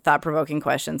a thought-provoking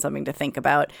question, something to think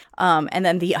about. And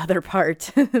then the other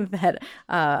part that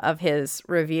of his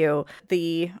review,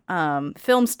 the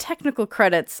film's technical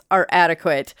credits are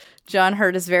adequate. John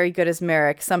Hurt is very good as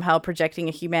Merrick, somehow projecting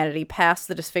a humanity past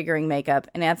the disfiguring makeup,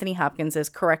 and Anthony Hopkins is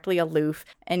correctly aloof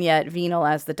and yet venal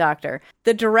as the Doctor.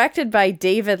 The directed by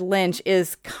David Lynch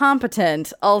is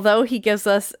competent, although he gives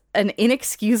us an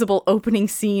inexcusable opening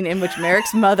scene in which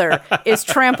Merrick's mother is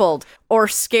trampled or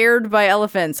scared by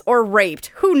elephants or raped.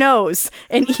 Who knows?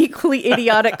 An equally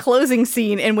idiotic closing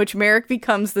scene in which Merrick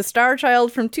becomes the Star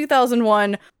Child from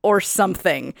 2001 or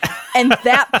something. And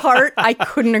that part, I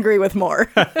couldn't agree with more.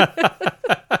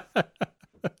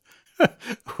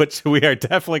 Which we are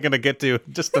definitely going to get to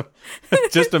in just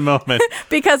a moment.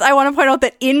 Because I want to point out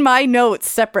that in my notes,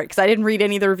 separate, because I didn't read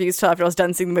any of the reviews till after I was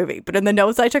done seeing the movie, but in the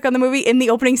notes I took on the movie, in the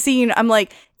opening scene, I'm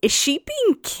like, is she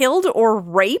being killed or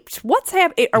raped? What's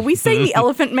happening? Are we saying the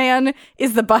Elephant Man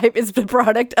is the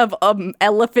product of an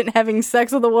elephant having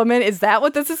sex with a woman? Is that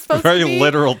what this is supposed to be? Very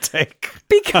literal take.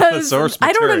 Because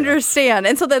I don't understand.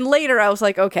 And so then later I was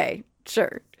like, okay,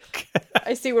 sure.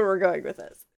 I see where we're going with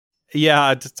this.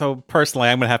 Yeah, so personally,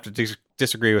 I'm going to have to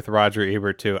disagree with Roger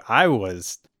Ebert, too. I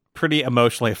was pretty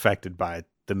emotionally affected by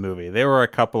the movie. There were a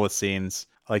couple of scenes,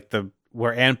 like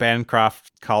where Anne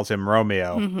Bancroft calls him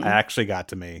Romeo, actually got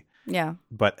to me. Yeah.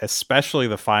 But especially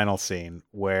the final scene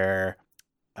where,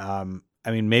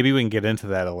 maybe we can get into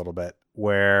that a little bit,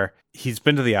 where he's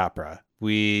been to the opera.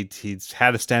 He's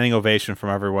had a standing ovation from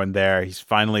everyone there. He's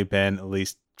finally been at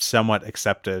least somewhat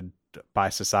accepted by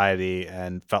society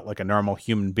and felt like a normal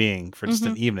human being for just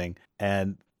an evening.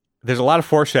 And there's a lot of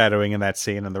foreshadowing in that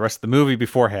scene and the rest of the movie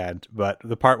beforehand, but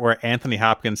the part where Anthony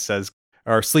Hopkins says,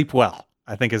 or sleep well,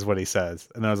 I think is what he says.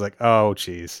 And I was like, oh,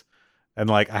 geez. And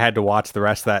like, I had to watch the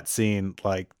rest of that scene,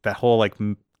 like that whole like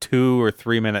 2 or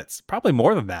 3 minutes, probably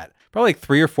more than that, probably like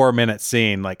 3 or 4 minute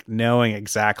scene, like knowing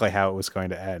exactly how it was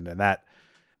going to end. And that,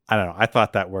 I don't know, I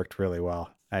thought that worked really well.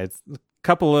 I had a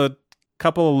couple of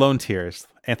lone tears,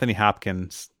 Anthony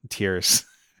Hopkins tears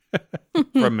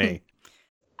from me.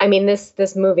 I mean,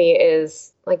 this movie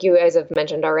is, like you guys have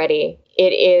mentioned already,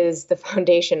 it is the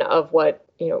foundation of what,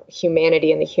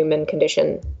 humanity and the human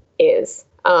condition is.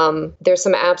 There's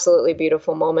some absolutely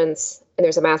beautiful moments and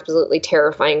there's some absolutely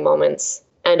terrifying moments.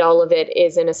 And all of it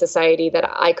is in a society that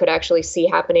I could actually see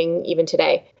happening even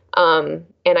today. And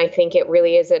I think it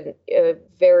really is a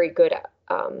very good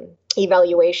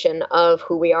evaluation of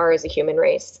who we are as a human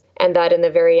race. And that in the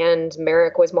very end,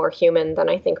 Merrick was more human than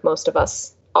I think most of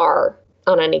us are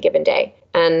on any given day.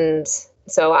 And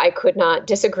so I could not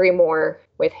disagree more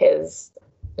with his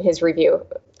review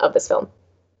of this film.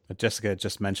 Jessica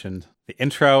just mentioned the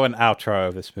intro and outro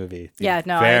of this movie. I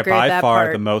agree with that by far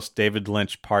part. the most David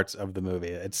Lynch parts of the movie.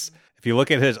 It's, if you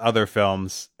look at his other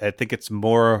films, I think it's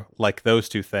more like those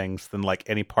two things than like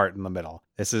any part in the middle.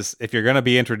 This is, if you're going to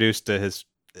be introduced to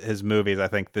his movies, I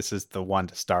think this is the one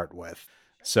to start with.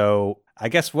 So I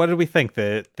guess, what did we think?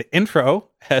 The intro,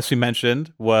 as we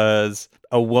mentioned, was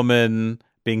a woman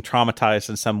being traumatized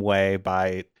in some way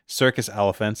by circus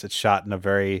elephants. It's shot in a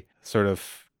very sort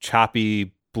of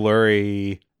choppy,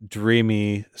 blurry,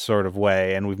 dreamy sort of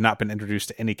way. And we've not been introduced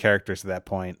to any characters at that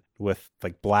point, with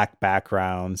like black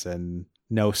backgrounds and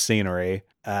no scenery.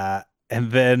 And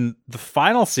then the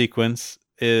final sequence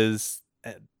is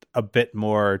a bit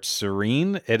more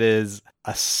serene. It is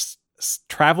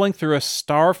traveling through a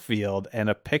star field, and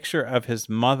a picture of his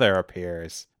mother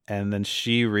appears, and then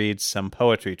she reads some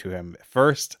poetry to him,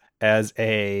 first as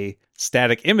a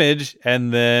static image,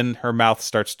 and then her mouth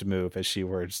starts to move as she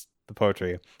words the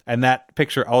poetry. And that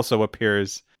picture also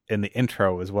appears in the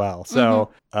intro as well.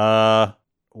 So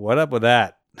what up with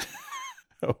that?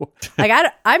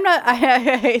 Like, I'm not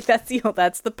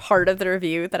that's the part of the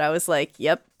review that I was like,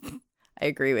 yep, I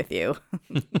agree with you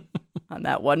on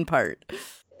that one part.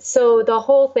 So the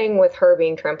whole thing with her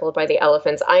being trampled by the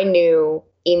elephants, I knew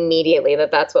immediately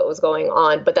that that's what was going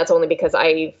on, but that's only because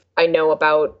I know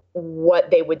about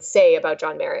what they would say about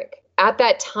John Merrick. At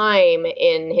that time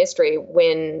in history,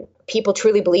 when people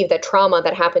truly believed that trauma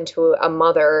that happened to a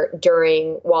mother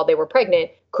while they were pregnant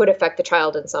could affect the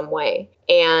child in some way.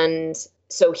 And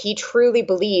so he truly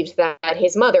believed that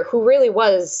his mother, who really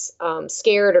was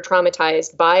scared or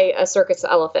traumatized by a circus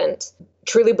elephant,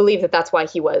 truly believed that that's why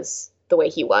he was the way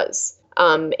he was.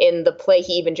 In the play,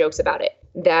 he even jokes about it.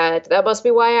 That must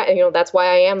be why that's why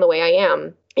I am the way I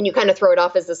am. and you kind of throw it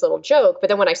off as this little joke. But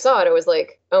then when I saw it, I was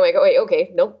like, oh my God, wait,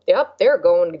 okay, nope, yep, they're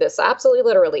going this absolutely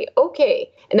literally.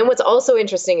 Okay. And then what's also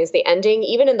interesting is the ending.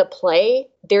 Even in the play,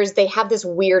 they have this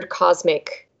weird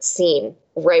cosmic scene,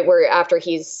 right, where after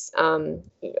he's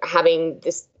having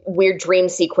this weird dream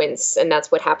sequence, and that's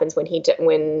what happens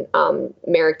when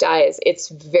Merrick dies.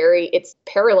 It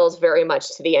parallels very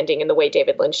much to the ending in the way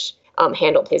David Lynch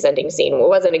handled his ending scene. It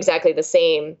wasn't exactly the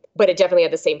same, but it definitely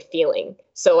had the same feeling.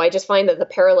 So I just find that the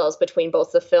parallels between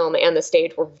both the film and the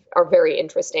stage are very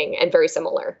interesting and very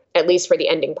similar, at least for the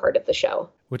ending part of the show.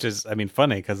 Which is, I mean,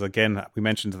 funny because, again, we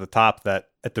mentioned at the top that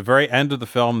at the very end of the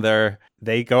film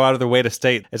they go out of their way to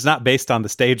state it's not based on the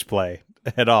stage play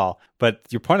at all. But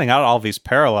you're pointing out all these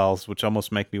parallels, which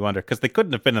almost make me wonder, because they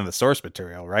couldn't have been in the source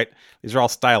material, right? These are all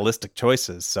stylistic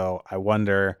choices. So I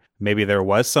wonder, maybe there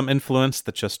was some influence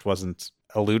that just wasn't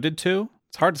alluded to.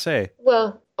 It's hard to say.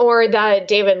 Well, or that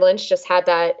David Lynch just had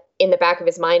that in the back of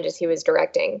his mind as he was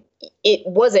directing. It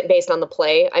wasn't based on the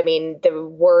play. I mean, the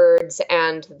words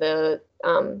and the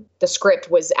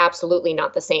script was absolutely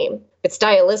not the same. But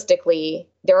stylistically,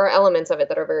 there are elements of it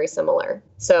that are very similar.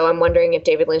 So I'm wondering if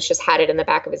David Lynch just had it in the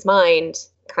back of his mind,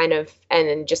 kind of, and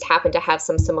then just happened to have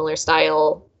some similar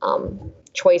style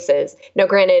choices. Now,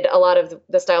 granted, a lot of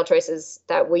the style choices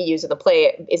that we use in the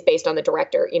play is based on the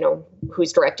director,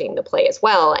 who's directing the play as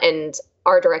well. And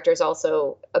our director is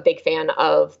also a big fan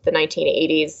of the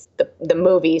 1980s, the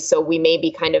movie. So we may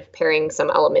be kind of pairing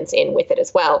some elements in with it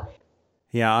as well.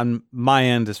 Yeah, on my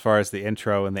end, as far as the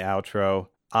intro and the outro,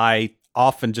 I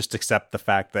often just accept the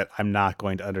fact that I'm not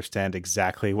going to understand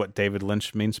exactly what David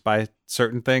Lynch means by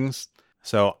certain things.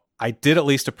 So I did at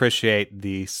least appreciate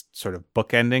the sort of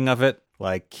bookending of it.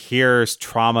 Like, here's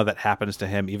trauma that happens to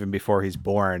him even before he's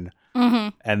born. Mm-hmm.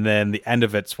 And then the end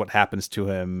of it's what happens to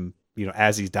him,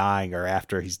 as he's dying or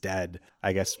after he's dead.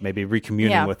 I guess maybe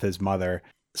recommuning with his mother.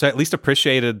 So I at least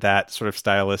appreciated that sort of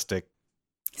stylistic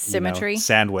symmetry.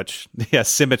 Sandwich. Yeah,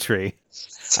 symmetry.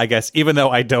 I guess, even though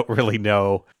I don't really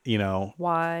know,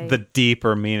 why the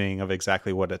deeper meaning of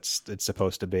exactly what it's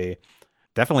supposed to be.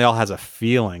 Definitely all has a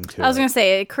feeling to it. I was going to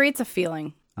say, it creates a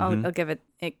feeling. I'll give it,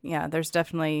 there's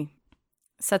definitely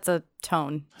sets a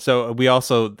tone. So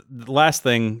the last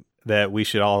thing that we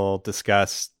should all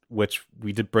discuss, which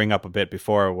we did bring up a bit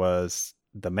before, was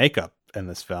the makeup in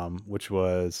this film, which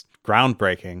was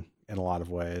groundbreaking in a lot of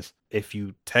ways. If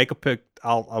you take a pic,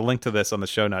 I'll link to this on the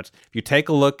show notes. If you take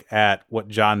a look at what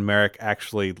John Merrick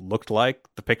actually looked like,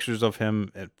 the pictures of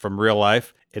him from real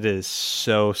life, it is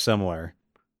so similar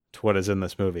to what is in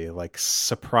this movie, like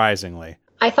surprisingly.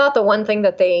 I thought the one thing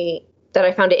that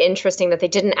I found it interesting that they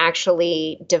didn't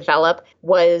actually develop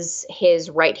was his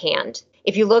right hand.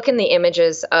 If you look in the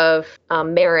images of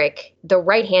Merrick, the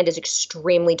right hand is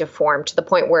extremely deformed to the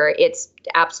point where it's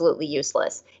absolutely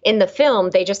useless. In the film,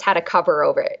 they just had a cover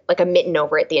over it, like a mitten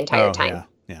over it the entire time.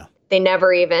 Yeah. They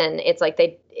never even, it's like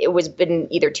it was been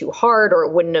either too hard or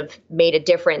it wouldn't have made a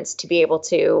difference to be able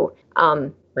to...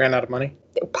 Ran out of money?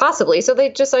 Possibly. So they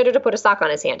decided to put a sock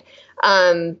on his hand.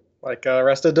 Like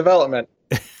Arrested Development.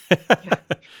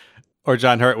 Or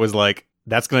John Hurt was like,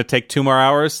 that's going to take 2 more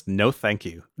hours? No, thank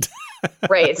you.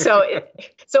 Right. So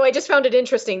I just found it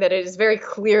interesting that it is very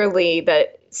clearly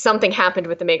that something happened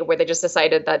with the makeup where they just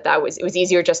decided that it was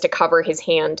easier just to cover his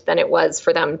hand than it was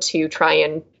for them to try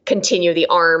and continue the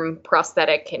arm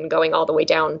prosthetic and going all the way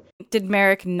down. Did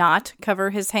Merrick not cover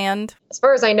his hand? As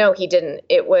far as I know, he didn't.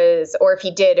 Or if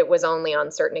he did, it was only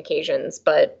on certain occasions.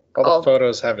 But all the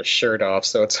photos have his shirt off,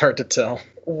 so it's hard to tell.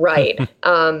 Right.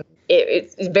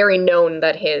 It's very known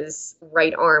that his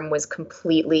right arm was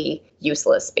completely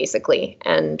useless, basically,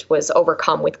 and was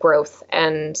overcome with growth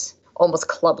and almost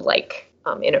club-like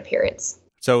in appearance.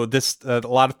 So this, a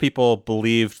lot of people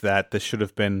believed that this should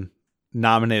have been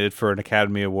nominated for an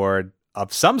Academy Award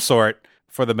of some sort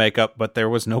for the makeup, but there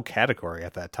was no category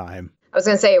at that time. I was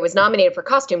going to say it was nominated for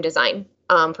costume design,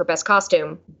 for best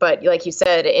costume, but like you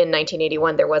said, in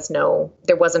 1981 there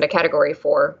wasn't a category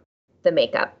for the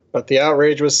makeup. But the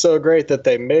outrage was so great that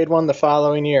they made one the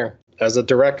following year as a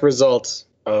direct result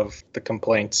of the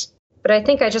complaints. But I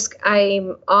think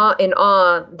I'm in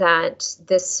awe that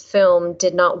this film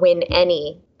did not win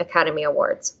any Academy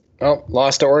Awards. Oh,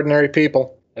 lost to Ordinary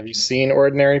People. Have you seen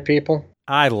Ordinary People?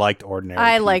 I liked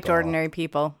Ordinary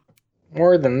People.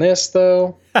 More than this,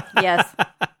 though? Yes.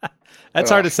 That's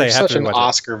hard to say. You're such an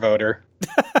Oscar voter.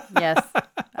 Yes.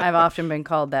 I've often been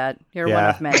called that. You're one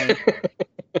of many.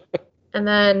 And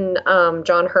then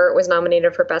John Hurt was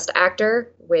nominated for Best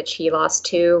Actor, which he lost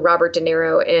to Robert De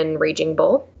Niro in Raging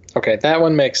Bull. Okay, that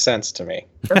one makes sense to me.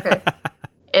 Okay.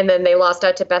 And then they lost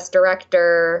out to Best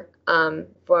Director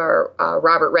for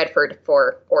Robert Redford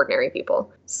for Ordinary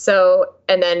People. So,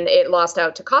 and then it lost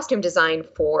out to costume design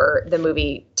for the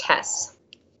movie Tess.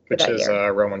 Which is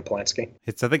Roman Polanski.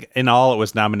 I think in all it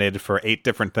was nominated for 8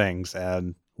 different things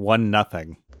and won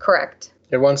nothing. Correct.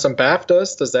 It won some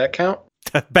BAFTAs. Does that count?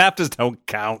 BAFTAs don't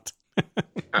count.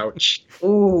 Ouch.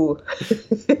 Ooh.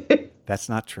 That's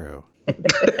not true.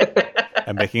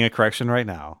 I'm making a correction right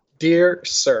now. Dear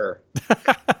sir,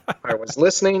 I was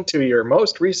listening to your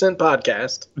most recent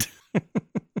podcast.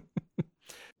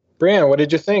 Brianne, what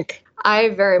did you think?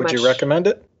 Would you recommend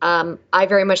it? I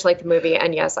very much like the movie,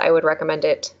 and yes, I would recommend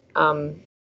it. To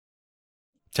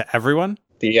everyone?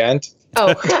 The end?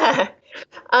 Oh,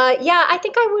 yeah, I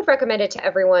think I would recommend it to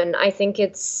everyone. I think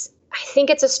it's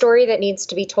a story that needs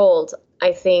to be told.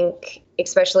 I think,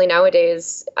 especially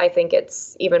nowadays, I think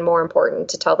it's even more important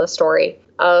to tell the story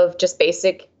of just the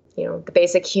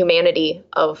basic humanity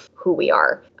of who we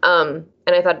are. And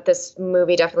I thought this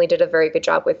movie definitely did a very good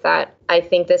job with that. I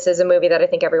think this is a movie that I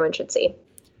think everyone should see.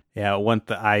 Yeah,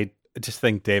 I just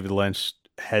think David Lynch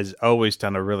has always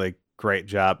done a really great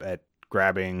job at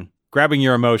grabbing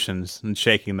your emotions and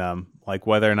shaking them. Like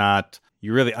whether or not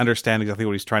you really understand exactly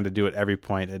what he's trying to do at every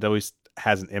point, it always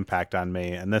has an impact on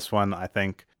me. And this one, I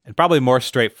think, in probably a more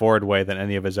straightforward way than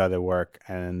any of his other work.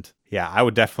 And yeah, I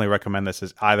would definitely recommend this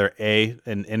as either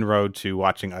an inroad to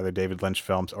watching other David Lynch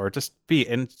films, or just be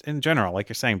in general, like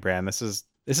you're saying, Bran. This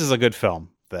is a good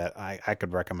film that I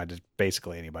could recommend to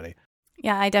basically anybody.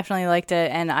 Yeah, I definitely liked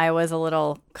it, and I was a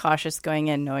little cautious going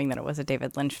in, knowing that it was a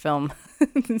David Lynch film,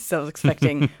 so I was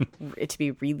expecting it to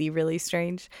be really, really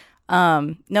strange.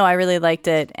 No, I really liked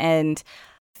it, and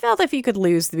felt if you could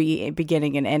lose the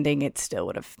beginning and ending, it still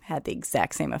would have had the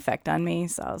exact same effect on me,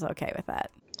 so I was okay with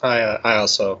that. I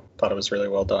also thought it was really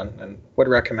well done and would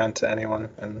recommend to anyone.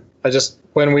 And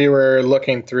when we were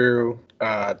looking through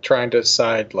trying to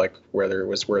decide like whether it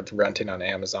was worth renting on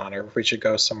Amazon or if we should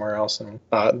go somewhere else, and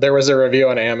there was a review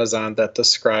on Amazon that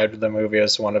described the movie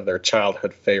as one of their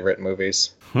childhood favorite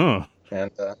movies. And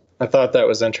I thought that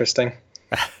was interesting.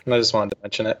 And I just wanted to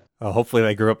mention it. Well, hopefully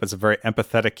they grew up as a very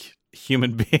empathetic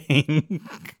human being.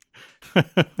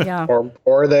 Yeah.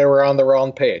 Or they were on the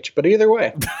wrong page. But either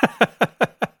way.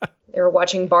 They were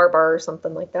watching Barbar or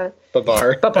something like that.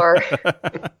 Babar.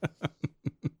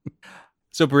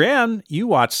 So, Brianne, you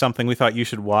watched something we thought you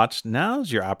should watch.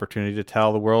 Now's your opportunity to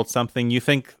tell the world something you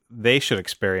think they should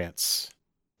experience.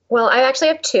 Well, I actually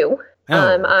have 2.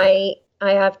 I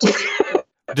have 2.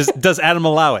 Does Adam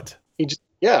allow it?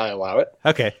 Yeah, I allow it.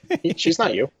 Okay. She's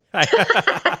not you.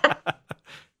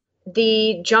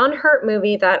 The John Hurt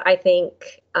movie that I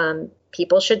think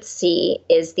people should see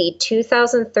is the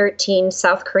 2013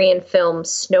 South Korean film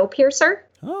Snowpiercer.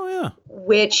 Oh, yeah.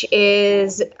 Which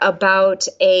is about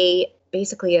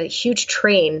basically a huge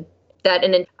train that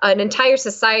an entire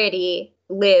society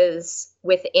lives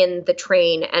within the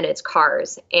train and its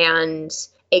cars. And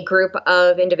a group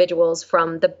of individuals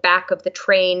from the back of the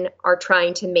train are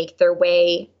trying to make their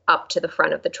way up to the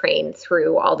front of the train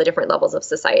through all the different levels of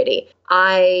society.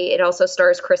 It also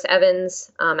stars Chris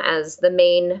Evans as the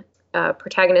main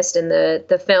protagonist in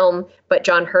the film, but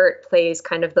John Hurt plays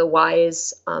kind of the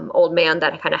wise old man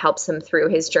that kind of helps him through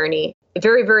his journey.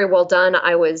 Very, very well done.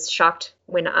 I was shocked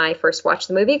when I first watched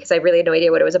the movie because I really had no idea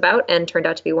what it was about, and turned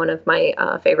out to be one of my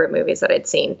favorite movies that I'd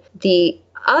seen. The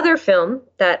other film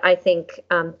that I think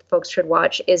folks should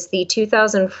watch is the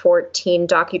 2014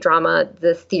 docudrama,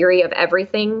 The Theory of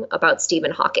Everything, about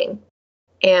Stephen Hawking.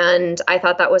 And I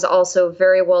thought that was also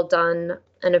very well done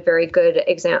and a very good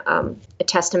a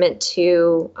testament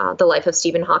to the life of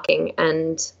Stephen Hawking.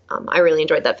 And I really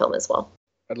enjoyed that film as well.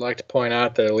 I'd like to point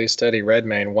out that at least Eddie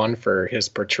Redmayne won for his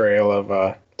portrayal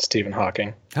of Stephen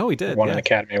Hawking. Oh, he did. Won an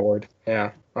Academy Award.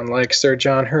 Yeah. Unlike Sir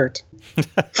John Hurt.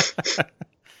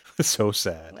 So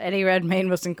sad. Eddie Redmayne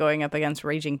wasn't going up against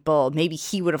Raging Bull. Maybe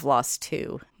he would have lost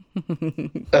too.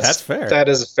 That's fair. That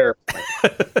is a fair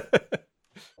point.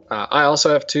 I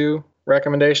also have 2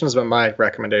 recommendations, but my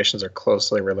recommendations are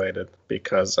closely related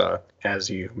because, as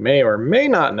you may or may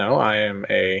not know, I am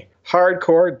a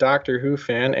hardcore Doctor Who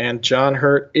fan, and John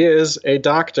Hurt is a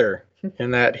doctor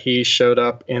in that he showed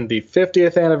up in the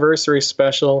 50th anniversary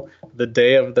special, The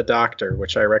Day of the Doctor,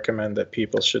 which I recommend that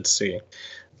people should see.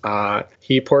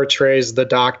 He portrays the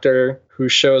Doctor who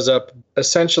shows up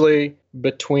essentially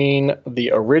between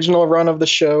the original run of the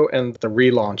show and the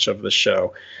relaunch of the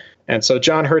show. And so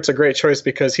John Hurt's a great choice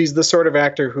because he's the sort of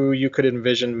actor who you could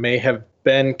envision may have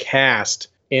been cast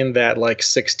in that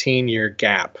 16-year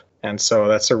gap. And so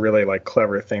that's a really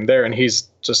clever thing there. And he's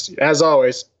just, as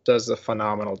always, does a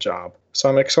phenomenal job. So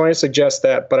I'm going to suggest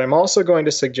that, but I'm also going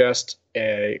to suggest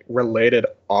a related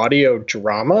audio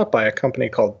drama by a company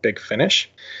called Big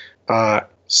Finish.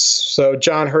 So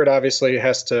John Hurt obviously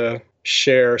has to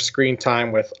share screen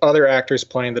time with other actors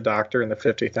playing the Doctor in the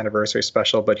 50th anniversary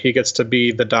special, but he gets to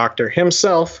be the Doctor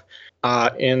himself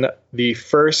in the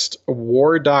first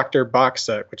War Doctor box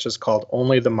set, which is called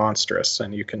Only the Monstrous.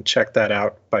 And you can check that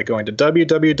out by going to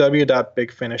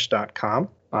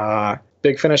www.bigfinish.com.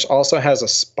 Big Finish also has a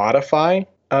Spotify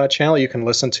channel you can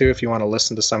listen to if you want to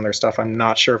listen to some of their stuff. I'm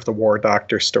not sure if the War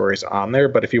Doctor story's on there,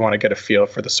 but if you want to get a feel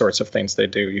for the sorts of things they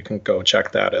do, you can go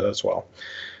check that out as well.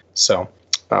 So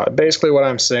basically what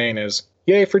I'm saying is,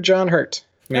 yay for John Hurt.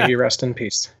 May he rest in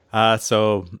peace.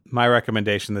 So my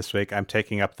recommendation this week, I'm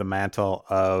taking up the mantle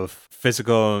of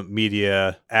physical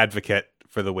media advocate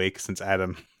for the week, since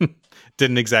Adam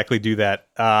didn't exactly do that.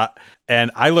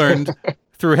 And I learned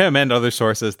through him and other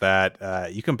sources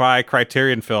that you can buy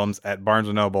Criterion films at Barnes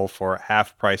 & Noble for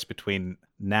half price between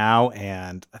now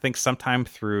and I think sometime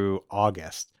through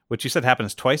August, which you said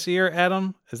happens twice a year,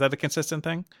 Adam? Is that a consistent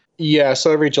thing? Yeah,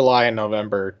 so every July and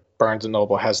November, Barnes &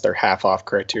 Noble has their half-off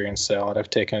Criterion sale that I've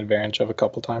taken advantage of a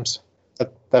couple times.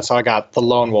 That's how I got the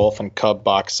Lone Wolf and Cub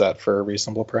box set for a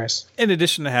reasonable price. In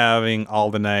addition to having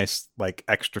all the nice like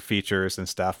extra features and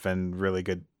stuff and really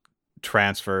good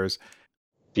transfers.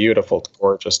 Beautiful,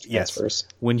 gorgeous transfers.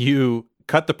 Yes. When you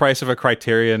cut the price of a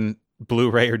Criterion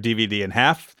Blu-ray or DVD in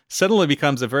half, suddenly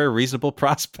becomes a very reasonable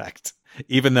prospect.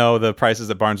 Even though the prices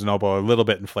at Barnes & Noble are a little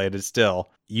bit inflated still.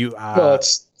 Well,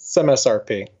 it's some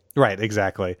MSRP. Right,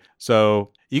 exactly.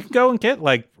 So you can go and get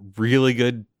like really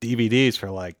good DVDs for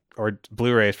like, or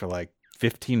Blu-rays for like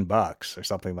 $15 or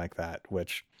something like that,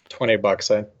 which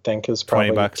 $20 I think is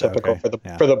probably typical okay.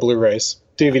 for the Blu-rays.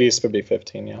 DVDs would be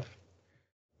 15, yeah.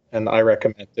 And I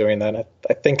recommend doing that.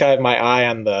 I think I have my eye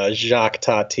on the Jacques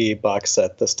Tati box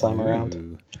set this time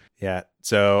around. Yeah,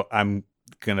 so I'm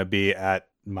going to be at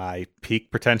my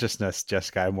peak pretentiousness,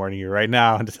 Jessica. I'm warning you right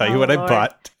now to tell you what Lord. I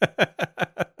bought.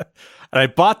 And I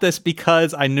bought this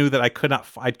because I knew that I could not.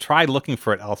 I tried looking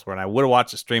for it elsewhere, and I would have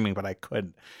watched it streaming, but I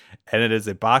couldn't. And it is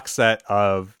a box set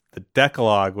of the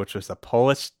Decalogue, which was a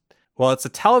Polish. Well, it's a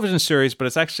television series, but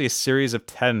it's actually a series of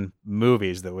 10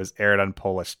 movies that was aired on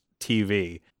Polish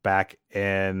TV back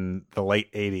in the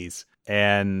late 80s.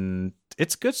 And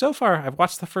it's good so far. I've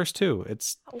watched the first two.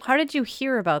 How did you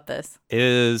hear about this? It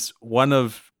is one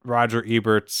of Roger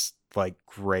Ebert's like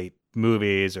great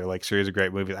movies or like series of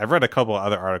great movies. I've read a couple of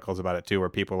other articles about it too, where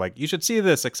people are like, you should see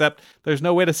this, except there's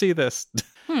no way to see this.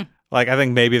 Like, I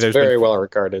think maybe there's very well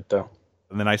regarded though.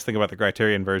 And the nice thing about the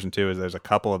Criterion version too is there's a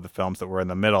couple of the films that were in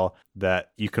the middle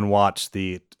that you can watch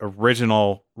the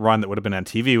original run that would have been on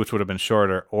TV, which would have been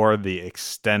shorter, or the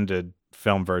extended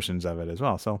film versions of it as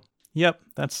well. So, yep,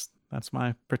 that's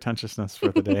my pretentiousness for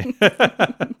the day.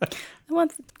 I'm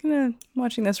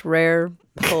watching this rare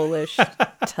Polish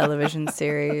television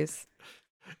series.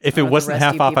 If it wasn't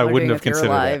half off, I wouldn't have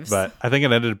considered it. But I think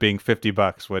it ended up being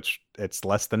 $50, which it's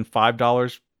less than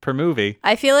 $5 per movie.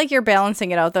 I feel like you're balancing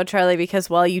it out, though, Charlie,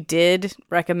 because while you did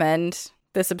recommend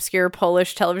this obscure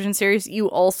Polish television series, you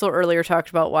also earlier talked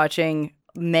about watching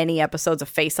many episodes of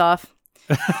Face Off.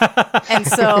 And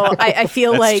so I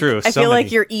feel like true.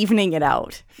 Like you're evening it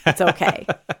out. It's okay.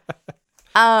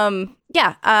 So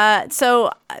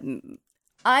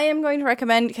I am going to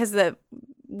recommend, because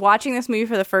watching this movie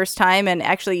for the first time, and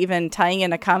actually even tying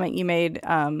in a comment you made,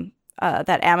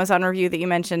 that Amazon review that you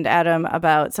mentioned, Adam,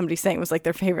 about somebody saying it was like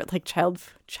their favorite like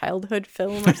childhood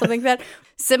film or something like that.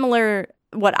 Similar,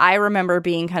 what I remember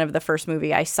being kind of the first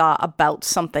movie I saw about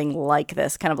something like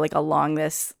this, kind of like along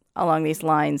these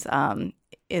lines,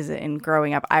 is in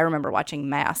growing up. I remember watching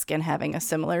Mask and having a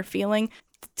similar feeling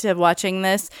to watching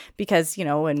this, because, you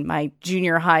know, in my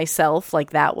junior high self,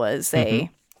 like that was the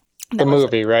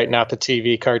movie, right? Not the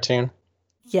TV cartoon.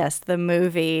 Yes, the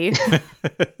movie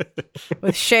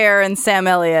with Cher and Sam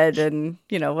Elliott and,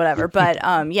 you know, whatever. But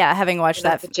having watched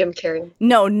that. The Jim Carrey.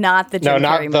 No, not the Jim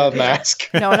Carrey movie. No, not The Mask.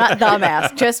 No, not The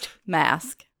Mask, just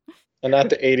Mask. And not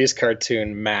the 80s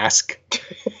cartoon Mask.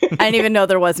 I didn't even know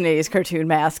there was an 80s cartoon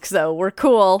Mask, so we're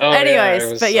cool.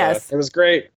 Anyways, but yes. It was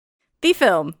great. The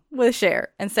film with Cher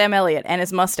and Sam Elliott and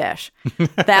his mustache.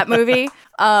 That movie.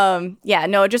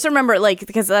 Just remember, like,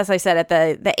 because as I said, at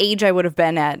the age I would have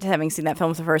been at having seen that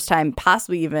film for the first time,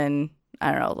 possibly even, I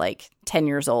don't know, like 10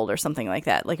 years old or something like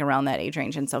that, like around that age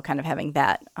range. And so kind of having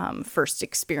that first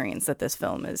experience that this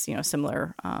film is, you know,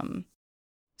 similar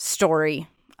story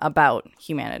about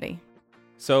humanity.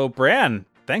 So, Bran,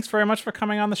 thanks very much for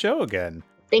coming on the show again.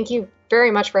 Thank you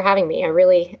very much for having me.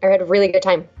 I had a really good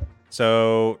time.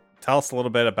 So, tell us a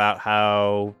little bit about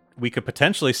how we could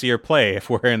potentially see your play if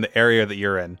we're in the area that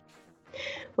you're in?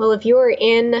 Well, if you're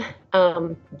in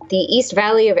the East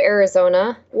Valley of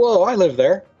Arizona, Whoa, I live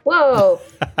there. whoa,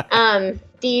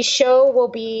 the show will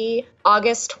be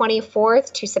August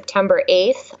 24th to September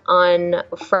 8th on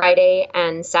Friday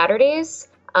and Saturdays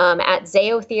at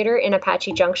Zayo Theater in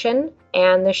Apache Junction.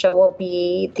 And the show will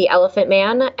be The Elephant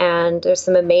Man, and there's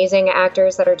some amazing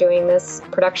actors that are doing this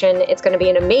production. It's going to be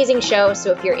an amazing show,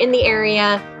 so if you're in the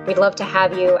area, we'd love to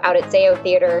have you out at Zayo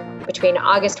Theater between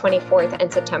August 24th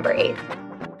and September 8th.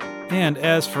 And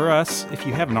as for us, if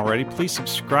you haven't already, please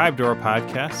subscribe to our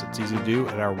podcast. It's easy to do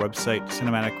at our website,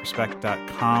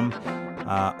 cinematicrespect.com.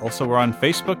 Also, we're on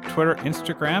Facebook, Twitter,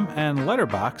 Instagram, and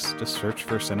Letterboxd. Just search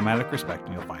for Cinematic Respect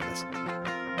and you'll find us.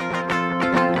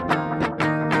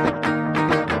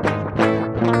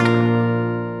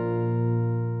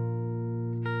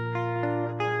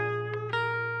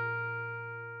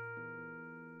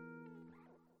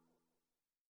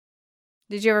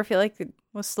 Did you ever feel like it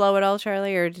was slow at all,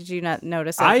 Charlie, or did you not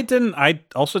notice it? I didn't. I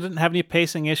also didn't have any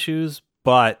pacing issues,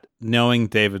 but knowing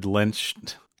David Lynch,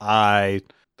 I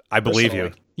believe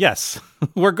you. Yes,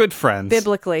 we're good friends.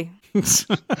 Biblically. Ooh.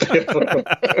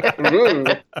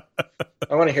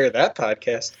 I want to hear that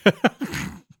podcast.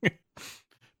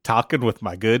 Talking with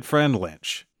my good friend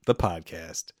Lynch, the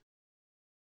podcast.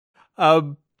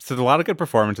 So there's a lot of good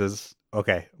performances.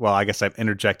 Okay, well, I guess I'm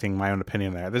interjecting my own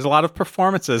opinion there. There's a lot of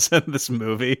performances in this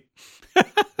movie.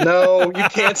 No, you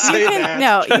can't say that.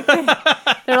 No, you can,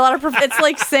 there are a lot of. It's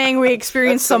like saying we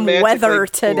experienced some weather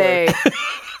today.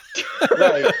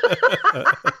 Right.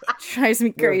 Drives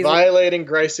me crazy. You're violating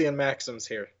Gracie and maxims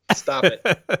here. Stop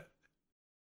it.